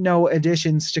with no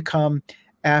additions to come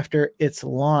after its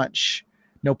launch.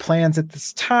 No plans at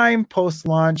this time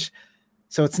post-launch.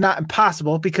 So it's not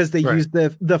impossible because they use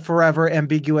the forever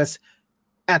ambiguous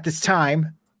at this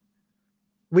time.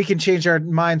 We can change our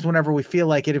minds whenever we feel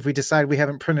like it if we decide we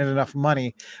haven't printed enough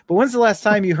money. But when's the last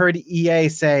time you heard EA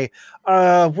say,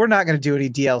 we're not going to do any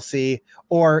DLC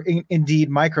or indeed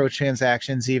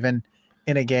microtransactions even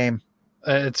in a game?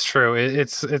 It's true.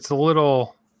 It's a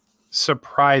little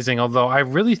surprising, although I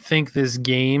really think this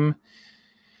game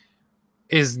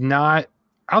is not...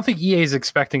 I don't think EA is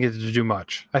expecting it to do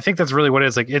much. I think that's really what it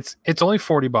is. Like, it's only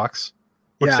 $40,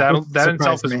 which that in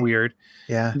itself is weird.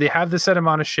 Yeah. They have the set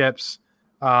amount of ships.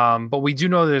 But we do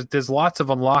know there's lots of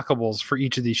unlockables for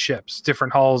each of these ships,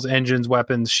 different hulls, engines,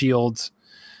 weapons, shields,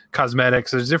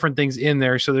 cosmetics. There's different things in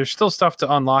there. So there's still stuff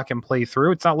to unlock and play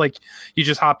through. It's not like you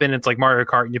just hop in. It's like Mario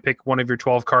Kart and you pick one of your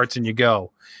 12 carts and you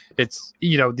go. It's,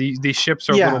 these ships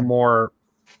are a little more,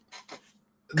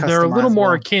 they're a little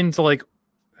more akin to like,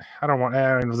 I don't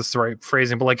know if this is the right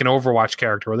phrasing, but like an Overwatch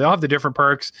character where they all have the different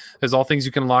perks. There's all things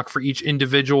you can unlock for each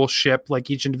individual ship, like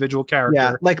each individual character.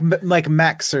 Yeah, like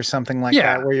mechs or something like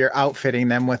that, where you're outfitting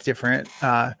them with different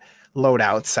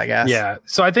loadouts, I guess. Yeah.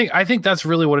 So I think that's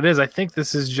really what it is. I think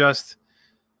this is just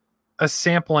a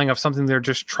sampling of something they're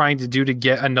just trying to do to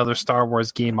get another Star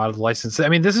Wars game out of the license. I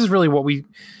mean, this is really what we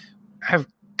have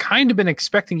kind of been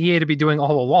expecting EA to be doing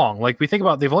all along. Like, we think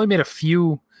about, they've only made a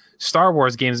few Star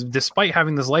Wars games despite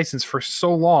having this license for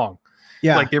so long.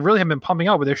 Yeah, like they really have been pumping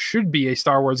out, but there should be a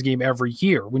Star Wars game every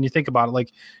year when you think about it.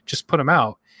 Like, just put them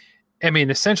out. I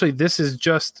mean, essentially this is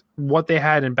just what they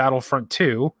had in Battlefront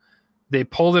 2. They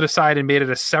pulled it aside and made it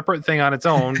a separate thing on its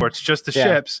own where it's just the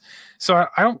ships. So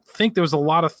I don't think there was a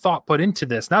lot of thought put into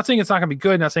this. Not saying it's not going to be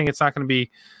good, not saying it's not going to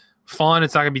be fun.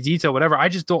 It's not going to be detailed, whatever. I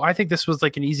just don't. I think this was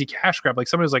like an easy cash grab. Like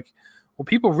somebody was like, well,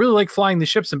 people really like flying the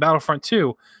ships in Battlefront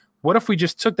 2. What if we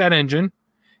just took that engine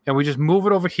and we just move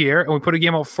it over here and we put a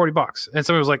game out for $40? And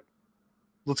somebody was like,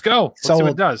 let's go. Let's see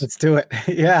what it does. Let's do it.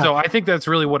 Yeah. So I think that's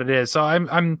really what it is. So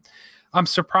I'm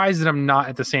surprised that I'm not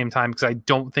at the same time, because I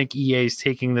don't think EA is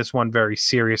taking this one very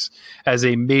serious as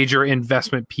a major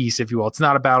investment piece, if you will. It's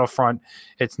not a Battlefront.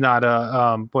 It's not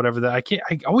a whatever that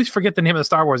I always forget the name of the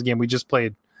Star Wars game we just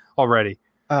played already.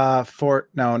 Not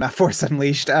Force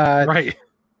Unleashed. Right.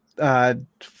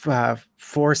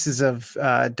 Forces of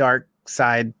Dark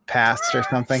Side Past or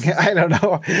something. I don't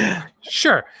know.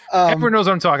 Sure. Everyone knows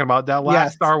what I'm talking about. That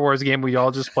last Star Wars game we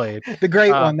all just played. The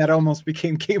great one that almost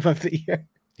became Game of the Year.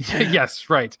 Yes,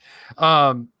 right.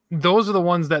 Those are the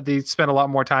ones that they spent a lot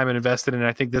more time and invested in.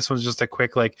 I think this one's just a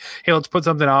quick, like, hey, let's put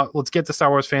something out. Let's get the Star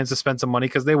Wars fans to spend some money,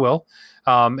 because they will.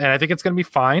 And I think it's going to be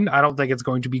fine. I don't think it's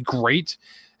going to be great.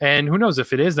 And who knows,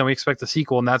 if it is, then we expect a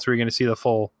sequel, and that's where you're going to see the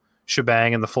full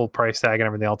shebang and the full price tag and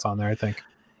everything else on there, I think.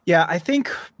 Yeah, I think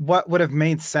what would have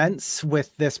made sense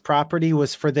with this property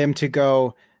was for them to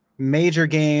go major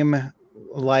game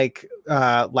like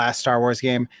last Star Wars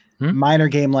game, minor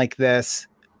game like this,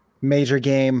 major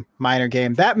game, minor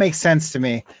game. That makes sense to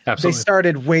me. Absolutely. They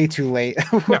started way too late.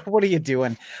 What are you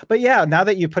doing? But yeah, now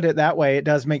that you put it that way, it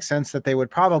does make sense that they would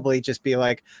probably just be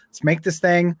like, let's make this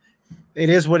thing. It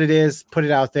is what it is. Put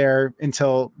it out there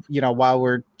until, while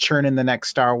we're churning the next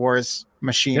Star Wars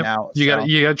machine out. You got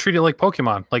to treat it like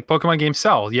Pokemon. Like Pokemon games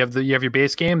sell. You have your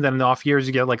base game, then in the off years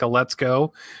you get like a Let's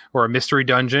Go or a Mystery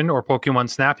Dungeon or Pokemon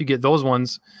Snap. You get those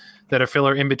ones that are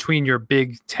filler in between your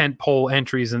big tentpole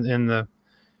entries in the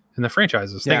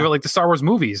franchises. Think about like the Star Wars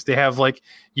movies. They have like,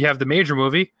 you have the major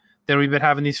movie, then we've been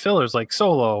having these fillers like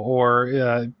Solo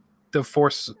or the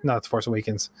Force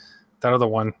Awakens. That other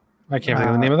one. I can't think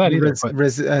of the name of that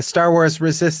either. Star Wars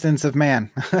Resistance of Man.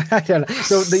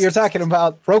 So you're talking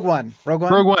about Rogue One. Rogue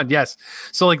One, yes.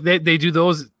 So like they do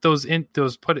those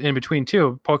put in between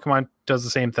too. Pokemon does the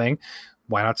same thing.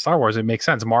 Why not Star Wars? It makes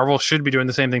sense. Marvel should be doing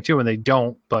the same thing too, and they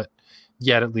don't, but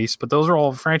yet at least. But those are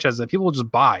all franchises that people will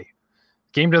just buy.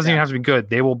 Game doesn't even have to be good.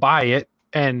 They will buy it,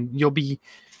 and you'll be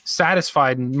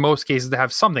satisfied in most cases to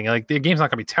have something. Like the game's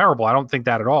not going to be terrible. I don't think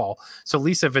that at all. So at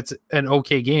least if it's an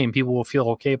okay game, people will feel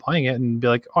okay playing it and be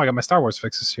like, oh, I got my Star Wars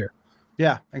fixes here.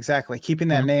 Yeah, exactly. Keeping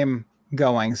that name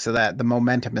going so that the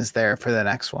momentum is there for the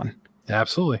next one.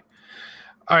 Absolutely.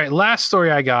 All right, last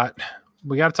story I got.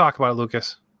 We got to talk about it,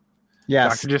 Lucas.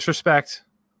 Yes. Dr. Disrespect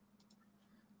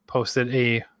posted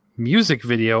a music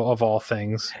video of all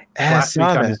things last week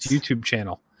on his YouTube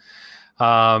channel.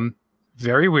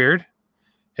 Very weird.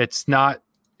 It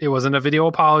wasn't a video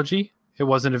apology. It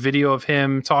wasn't a video of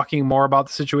him talking more about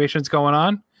the situations going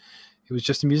on. It was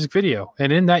just a music video.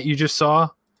 And in that, you just saw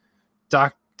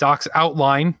Doc's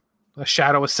outline, a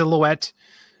shadow, a silhouette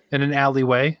in an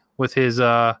alleyway with his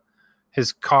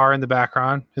car in the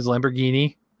background, his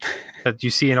Lamborghini that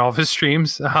you see in all of his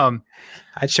streams. I'd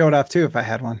show it off too if I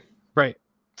had one. Right.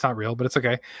 It's not real, but it's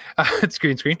okay. It's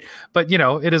green screen, but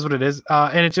it is what it is.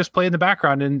 And it just played in the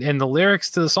background, and the lyrics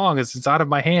to the song is, it's out of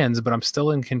my hands, but I'm still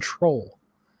in control,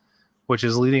 which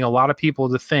is leading a lot of people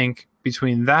to think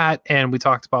between that. And we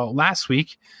talked about last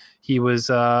week, he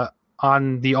was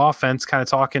on the offense, kind of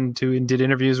talking to and did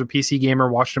interviews with PC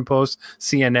Gamer, Washington Post,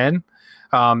 CNN.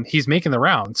 He's making the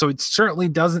round. So it certainly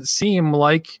doesn't seem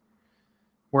like,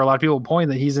 where a lot of people point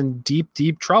that he's in deep,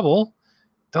 deep trouble.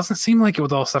 Doesn't seem like it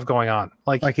with all the stuff going on.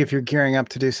 Like if you're gearing up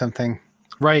to do something.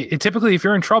 Right. Typically, if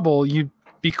you're in trouble, you'd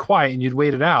be quiet and you'd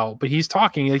wait it out. But he's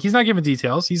talking. Like, he's not giving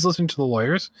details. He's listening to the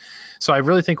lawyers. So I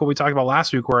really think what we talked about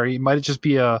last week, where it might just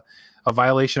be a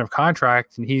violation of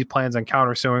contract and he plans on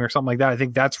countersuing or something like that. I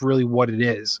think that's really what it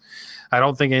is. I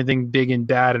don't think anything big and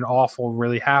bad and awful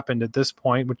really happened at this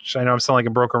point, which I know I'm sounding like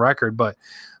a broken record, but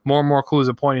more and more clues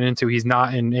are pointing into he's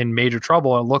not in major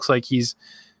trouble. It looks like he's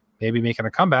maybe making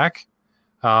a comeback.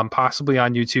 Possibly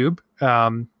on YouTube,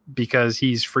 because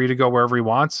he's free to go wherever he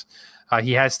wants.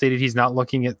 He has stated he's not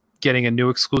looking at getting a new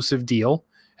exclusive deal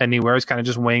anywhere. He's kind of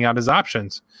just weighing out his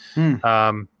options.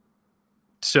 So,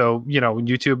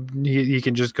 YouTube, he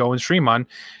can just go and stream on.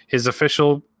 His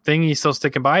official thing he's still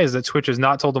sticking by is that Twitch has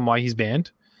not told him why he's banned.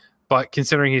 But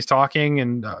considering he's talking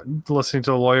and listening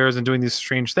to the lawyers and doing these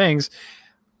strange things,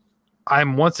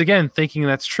 I'm once again thinking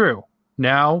that's true.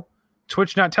 Now,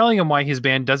 Twitch not telling him why he's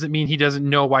banned doesn't mean he doesn't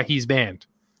know why he's banned.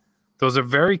 Those are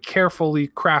very carefully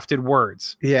crafted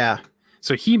words. Yeah.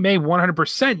 So he may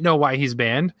 100% know why he's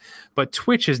banned, but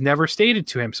Twitch has never stated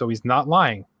to him, so he's not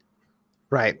lying.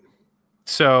 Right.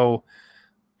 So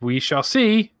we shall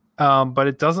see, but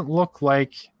it doesn't look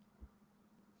like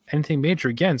anything major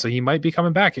again. So he might be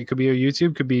coming back. It could be a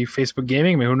YouTube, could be Facebook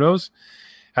Gaming. I mean, who knows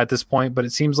at this point? But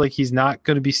it seems like he's not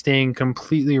going to be staying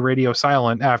completely radio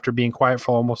silent after being quiet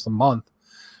for almost a month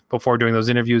before doing those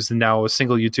interviews and now a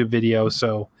single YouTube video.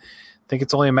 So I think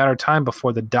it's only a matter of time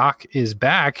before the doc is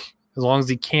back, as long as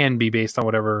he can be, based on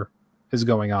whatever is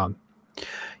going on.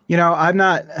 You know,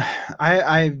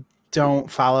 I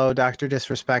don't follow Dr.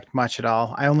 Disrespect much at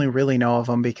all. I only really know of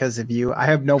him because of you. I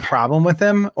have no problem with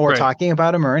him or talking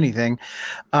about him or anything.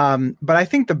 But I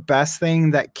think the best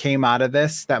thing that came out of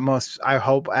this, that I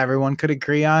hope everyone could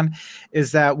agree on,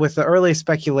 is that with the early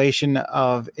speculation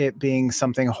of it being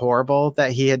something horrible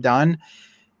that he had done,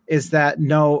 is that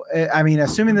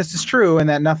assuming this is true and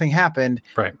that nothing happened,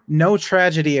 no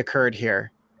tragedy occurred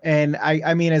here. And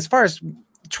I mean, as far as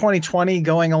 2020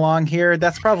 going along here,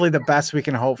 that's probably the best we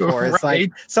can hope for. It's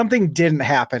like something didn't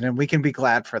happen and we can be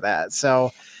glad for that.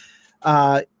 So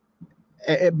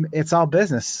it's all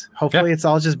business. Hopefully it's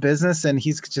all just business and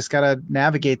he's just got to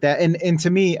navigate that. And to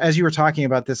me, as you were talking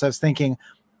about this, I was thinking,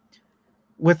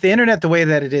 with the internet the way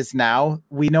that it is now,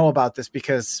 we know about this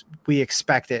because we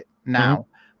expect it now. Mm-hmm.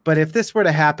 But if this were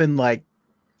to happen like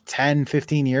 10,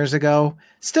 15 years ago,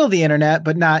 still the internet,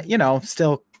 but not,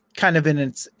 still kind of in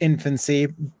its infancy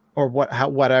or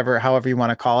however you want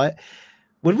to call it,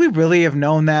 would we really have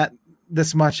known that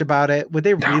this much about it? Would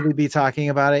they really be talking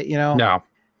about it? No,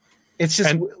 it's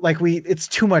just it's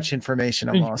too much information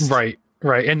almost. Right.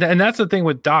 And that's the thing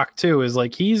with Doc too, is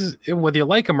like, he's, whether you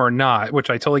like him or not, which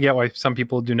I totally get why some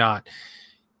people do not,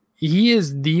 he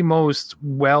is the most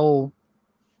well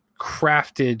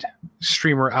crafted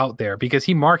streamer out there because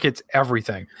he markets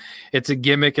everything. It's a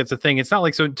gimmick, it's a thing. It's not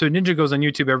like so Ninja goes on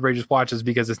YouTube, everybody just watches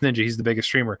because it's Ninja, he's the biggest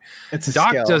streamer.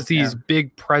 Doc does these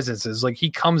big presences, like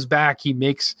he comes back, he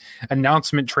makes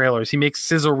announcement trailers, he makes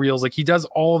sizzle reels, like he does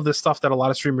all of the stuff that a lot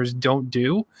of streamers don't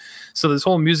do. So this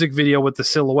whole music video with the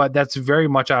silhouette, that's very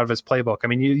much out of his playbook. I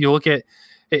mean, you look at,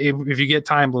 if you get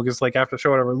time, Lucas, like after the show,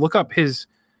 whatever, look up his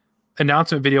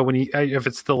announcement video when if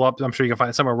it's still up, I'm sure you can find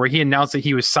it somewhere, where he announced that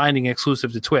he was signing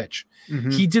exclusive to Twitch.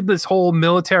 Mm-hmm. He did this whole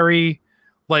military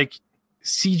like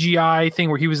CGI thing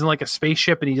where he was in like a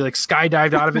spaceship and he like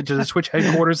skydived out of it to the Twitch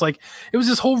headquarters. Like it was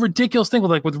this whole ridiculous thing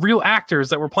with real actors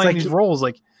that were playing these roles.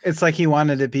 Like it's like he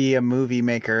wanted to be a movie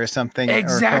maker or something.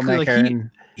 Exactly. Or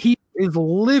like he is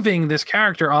living this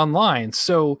character online.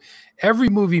 So every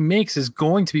movie he makes is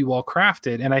going to be well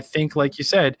crafted. And I think, like you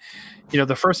said,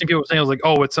 the first thing people were saying was like,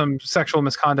 oh, it's some sexual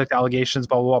misconduct allegations,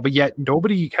 blah, blah, blah. But yet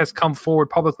nobody has come forward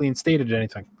publicly and stated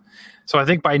anything. So I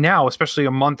think by now, especially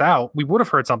a month out, we would have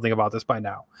heard something about this by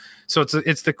now. So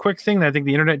it's the quick thing that I think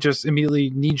the internet just immediately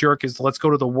knee jerk is, let's go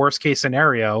to the worst case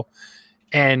scenario.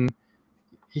 And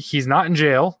he's not in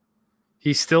jail.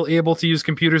 He's still able to use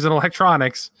computers and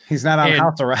electronics. He's not on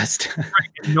house arrest.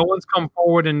 No one's come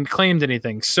forward and claimed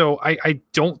anything. So I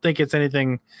don't think it's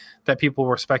anything that people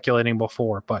were speculating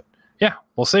before. But yeah,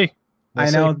 we'll see. I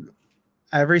know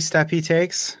every step he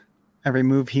takes, every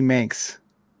move he makes.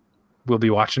 We'll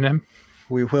be watching him.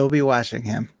 We will be watching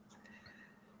him.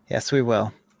 Yes, we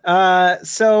will.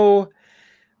 So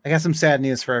I got some sad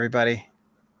news for everybody.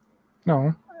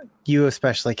 No. You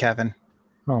especially, Kevin.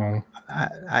 Oh.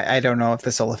 I don't know if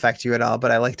this will affect you at all,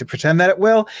 but I like to pretend that it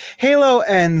will. Halo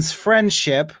ends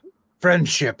friendship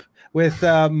with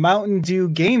Mountain Dew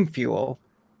Game Fuel.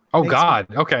 Oh, God.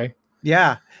 Okay.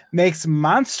 Yeah. Makes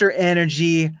Monster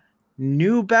Energy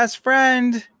new best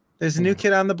friend. There's a new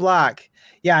kid on the block.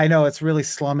 Yeah, I know. It's really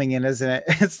slumming in, isn't it?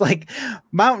 It's like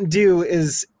Mountain Dew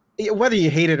is, whether you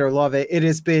hate it or love it, it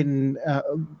has been,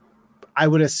 I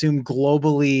would assume,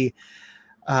 globally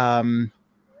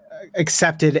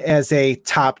accepted as a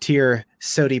top tier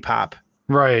sody pop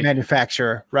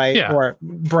manufacturer, right? Yeah. Or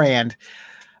brand.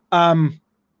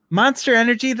 Monster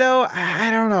Energy, though, I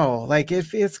don't know. Like,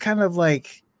 if it's kind of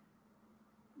like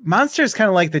Monster is kind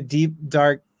of like the deep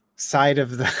dark side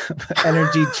of the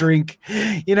energy drink,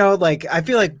 like I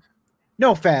feel like,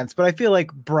 no offense, but I feel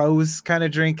like bros kind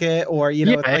of drink it, or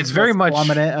it's very much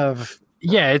prominent of.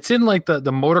 Yeah, it's in like the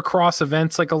motocross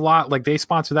events like a lot. Like they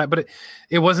sponsor that, but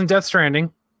it wasn't Death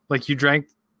Stranding. Like you drank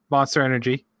Monster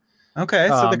Energy. Okay,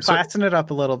 so they're classing it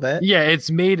up a little bit. Yeah, it's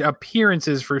made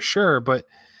appearances for sure, but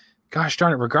gosh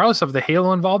darn it, regardless of the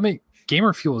Halo involvement,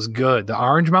 Gamer Fuel is good. The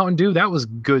Orange Mountain Dew, that was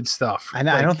good stuff. I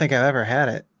know. I don't think I've ever had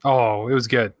it. Oh, it was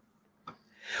good.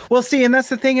 Well, see, and that's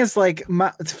the thing is, like,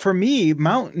 for me,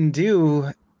 Mountain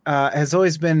Dew has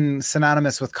always been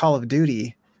synonymous with Call of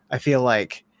Duty, I feel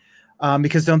like.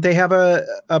 Because don't they have a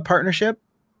partnership?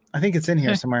 I think it's in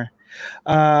here somewhere.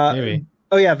 Maybe.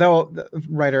 Oh yeah, though the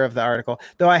writer of the article.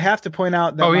 Though I have to point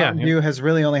out that Mountain Dew has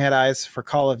really only had eyes for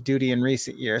Call of Duty in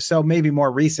recent years. So maybe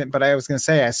more recent, but I was going to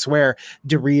say, I swear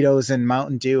Doritos and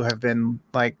Mountain Dew have been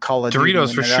like Call of Duty.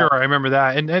 Doritos for sure. I remember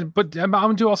that. But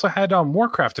Mountain Dew also had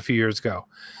Warcraft a few years ago.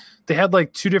 They had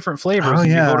like 2 different flavors. Oh, if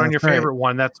yeah, you vote on your favorite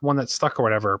one, that's one that stuck or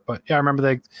whatever. But yeah, I remember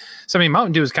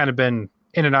Mountain Dew has kind of been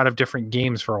in and out of different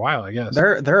games for a while, I guess.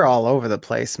 They're all over the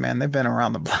place, man. They've been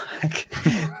around the block.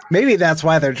 Maybe that's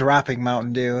why they're dropping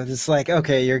Mountain Dew. It's like,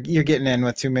 okay, you're getting in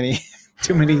with too many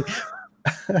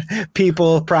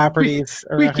people, properties.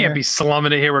 We can't be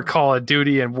slumming it here with Call of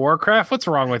Duty and Warcraft. What's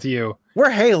wrong with you?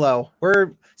 We're Halo.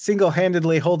 We're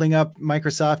single-handedly holding up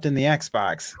Microsoft and the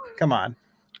Xbox. Come on.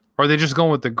 Or are they just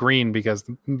going with the green because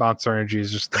Monster Energy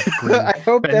is just green. I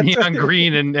hope that neon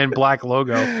green and black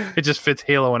logo. It just fits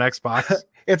Halo and Xbox.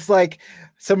 It's like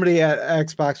somebody at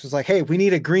Xbox was like, hey, we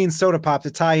need a green soda pop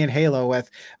to tie in Halo with.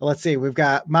 Let's see. We've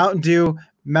got Mountain Dew,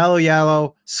 Mellow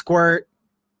Yellow, Squirt.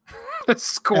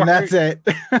 Squirt. And that's it.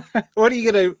 What are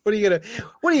you gonna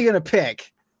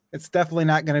pick? It's definitely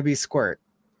not gonna be Squirt.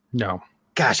 No.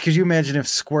 Gosh, could you imagine if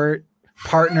Squirt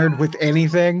partnered with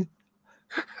anything?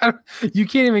 You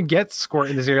can't even get Squirt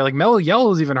in this area. Like Mellow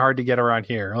Yellow is even hard to get around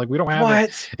here. Like we don't have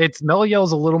it. It's Mellow Yellow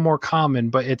is a little more common,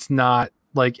 but it's not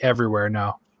like everywhere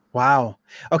now. Wow.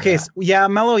 Okay. Yeah.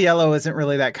 Mellow Yellow isn't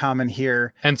really that common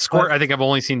here. And Squirt, I think I've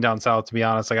only seen down south, to be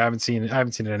honest. Like I haven't seen it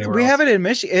anywhere. We have it in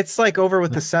Michigan. It's like over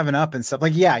with the 7-Up and stuff.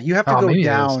 Like, yeah, you have to go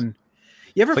down.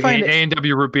 You ever find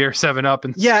A&W root beer, 7-Up,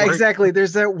 and yeah, Squirt? Exactly.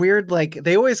 There's that weird, like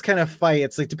they always kind of fight.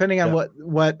 It's like depending on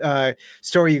what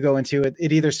store you go into,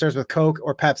 it either starts with Coke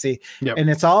or Pepsi, and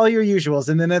it's all your usuals.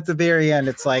 And then at the very end,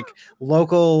 it's like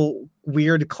local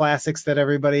weird classics that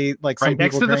everybody like. Right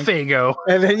next to drink. The Faygo,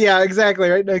 and then exactly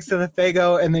right next to the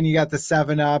Faygo, and then you got the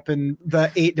 7-Up and the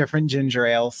 8 different ginger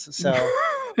ales. So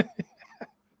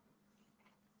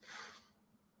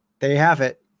there you have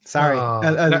it. Sorry,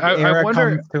 I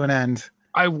wonder, comes to an end.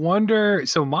 I wonder.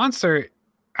 So Monster,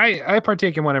 I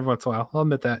partake in one every once in a while. I'll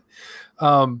admit that,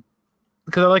 because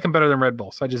I like them better than Red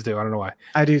Bull. So I just do. I don't know why.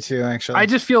 I do too. Actually, I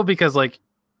just feel because like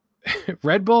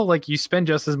Red Bull, like you spend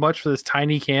just as much for this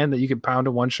tiny can that you can pound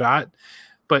in one shot,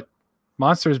 but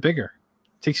Monster is bigger.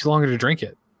 It takes you longer to drink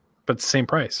it, but it's the same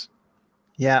price.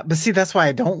 Yeah, but see, that's why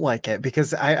I don't like it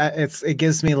because it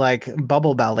gives me like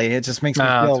bubble belly. It just makes me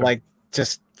feel like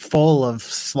just full of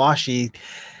sloshy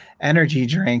energy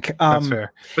drink. That's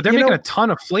fair. But they're making a ton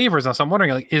of flavors now. So I'm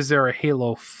wondering, like, is there a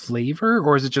Halo flavor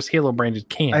or is it just Halo branded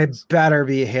cans? It better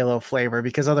be a Halo flavor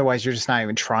because otherwise you're just not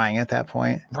even trying at that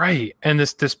point. Right. And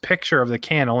this picture of the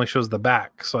can only shows the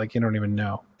back. So like you don't even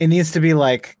know. It needs to be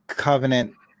like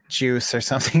Covenant juice or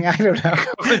something. I don't know.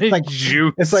 Like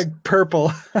juice. It's like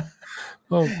purple.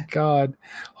 Oh God!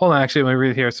 Hold on. Actually, let me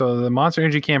read it here. So the Monster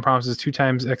Energy can promises 2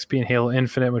 times XP in Halo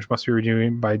Infinite, which must be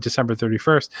renewed by December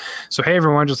 31st. So hey,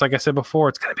 everyone! Just like I said before,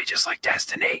 it's gonna be just like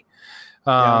Destiny.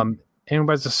 Anyone who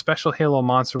buys a special Halo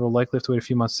Monster will likely have to wait a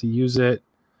few months to use it,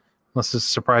 unless it's a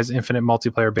surprise Infinite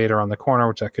multiplayer beta around the corner,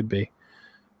 which that could be.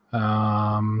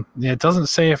 It doesn't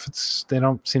say if it's. They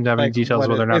don't seem to have any details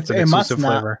whether or not it's an exclusive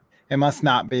flavor. It must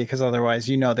not be because otherwise,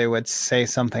 they would say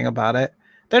something about it.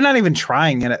 They're not even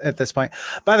trying it at this point.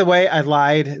 By the way, I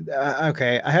lied.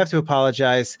 Okay, I have to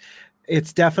apologize.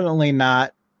 It's definitely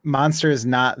not. Monster is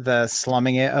not the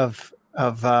slumming it of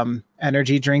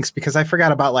energy drinks because I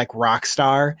forgot about like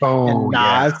Rockstar and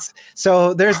Nas. Yeah.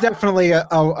 So there's definitely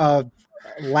a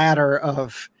ladder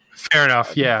of fair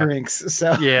enough. Yeah, drinks.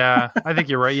 So yeah, I think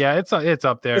you're right. Yeah, it's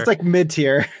up there. It's like mid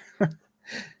tier.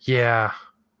 Yeah,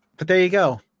 but there you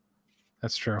go.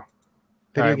 That's true.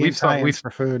 Video game science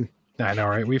for food. I know,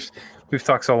 right? We've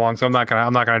talked so long, so I'm not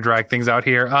gonna drag things out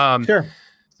here. Sure.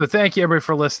 So thank you everybody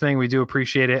for listening. We do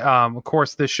appreciate it. Of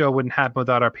course, this show wouldn't happen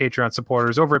without our Patreon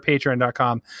supporters over at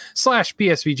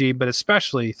patreon.com/PSVG. But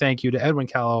especially thank you to Edwin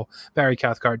Callow, Barry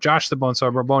Cathcart, Josh the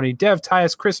Bonesaw Barboni, Dev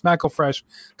Tyus, Chris McElfresh,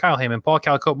 Kyle Heyman, Paul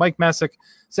Calicote, Mike Messick,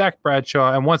 Zach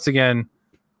Bradshaw, and once again,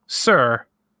 Sir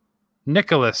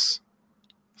Nicholas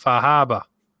Fahaba.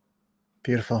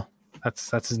 Beautiful.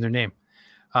 That's his new name.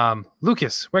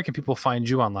 Lucas, where can people find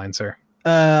you online, sir?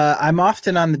 I'm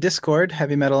often on the Discord,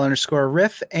 Heavy Metal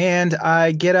 _Riff, and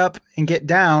I get up and get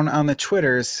down on the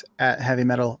Twitters at Heavy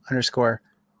Metal _Riff.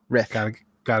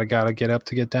 Gotta get up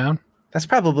to get down. That's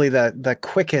probably the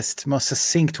quickest, most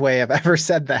succinct way I've ever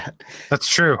said that. That's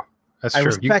true. I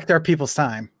respect our people's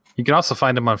time. You can also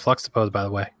find him on Fluxapose, by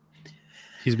the way.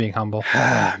 He's being humble.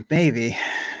 Maybe.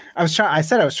 I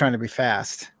said I was trying to be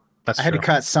fast. I had to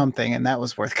cut something, and that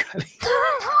was worth cutting.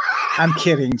 I'm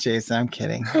kidding, Jason. I'm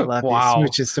kidding. I love you.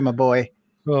 Smooches to my boy.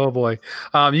 Oh boy.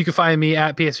 You can find me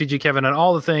at PSVG Kevin on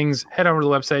all the things. Head over to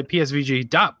the website,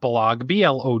 psvg.blog,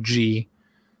 B-L-O-G,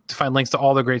 to find links to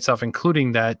all the great stuff,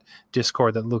 including that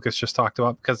Discord that Lucas just talked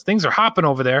about, because things are hopping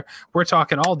over there. We're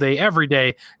talking all day, every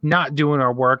day, not doing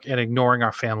our work and ignoring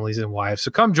our families and wives.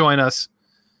 So come join us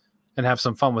and have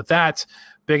some fun with that.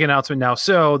 Big announcement now.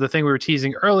 So the thing we were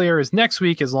teasing earlier is next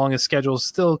week, as long as schedules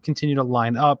still continue to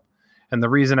line up. And the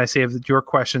reason I saved your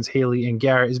questions, Haley and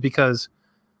Garrett, is because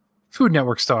Food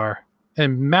Network star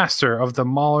and master of the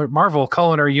Marvel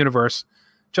culinary universe,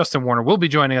 Justin Warner, will be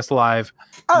joining us live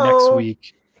next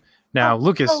week. Now,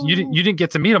 Lucas, you didn't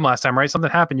get to meet him last time, right?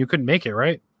 Something happened. You couldn't make it,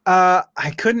 right?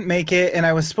 I couldn't make it, and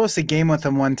I was supposed to game with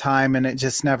him one time, and it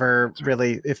just never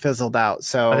really fizzled out.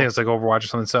 So I think it's like Overwatch or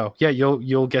something. So yeah,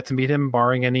 you'll get to meet him,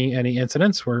 barring any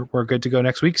incidents. We're good to go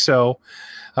next week. So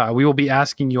we will be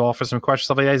asking you all for some questions.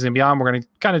 Stuff like that. He's gonna be on. We're gonna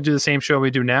kind of do the same show we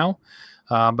do now.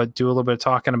 But do a little bit of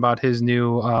talking about his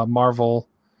new Marvel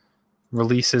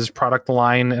releases, product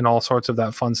line, and all sorts of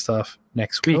that fun stuff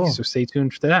next week. So stay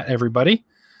tuned for that, everybody.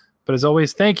 But as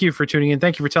always, thank you for tuning in.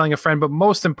 Thank you for telling a friend. But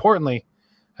most importantly,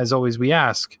 as always, we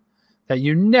ask that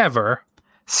you never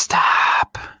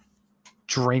stop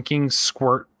drinking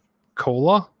squirt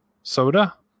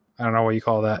soda. I don't know what you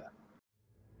call that.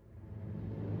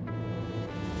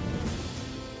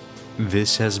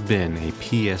 This has been a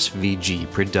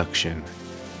PSVG production.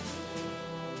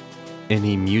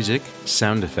 Any music,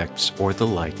 sound effects, or the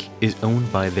like is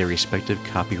owned by their respective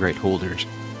copyright holders.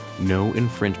 No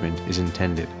infringement is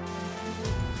intended.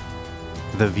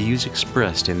 The views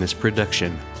expressed in this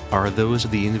production are those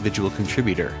of the individual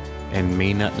contributor and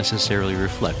may not necessarily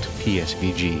reflect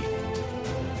PSVG.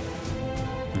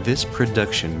 This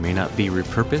production may not be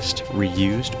repurposed,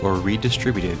 reused, or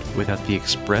redistributed without the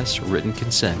express written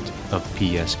consent of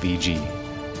PSVG.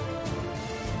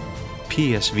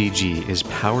 PSVG is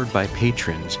powered by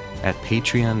patrons at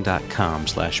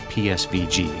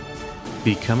patreon.com/PSVG.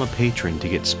 Become a patron to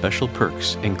get special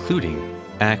perks, including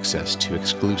access to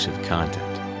exclusive content.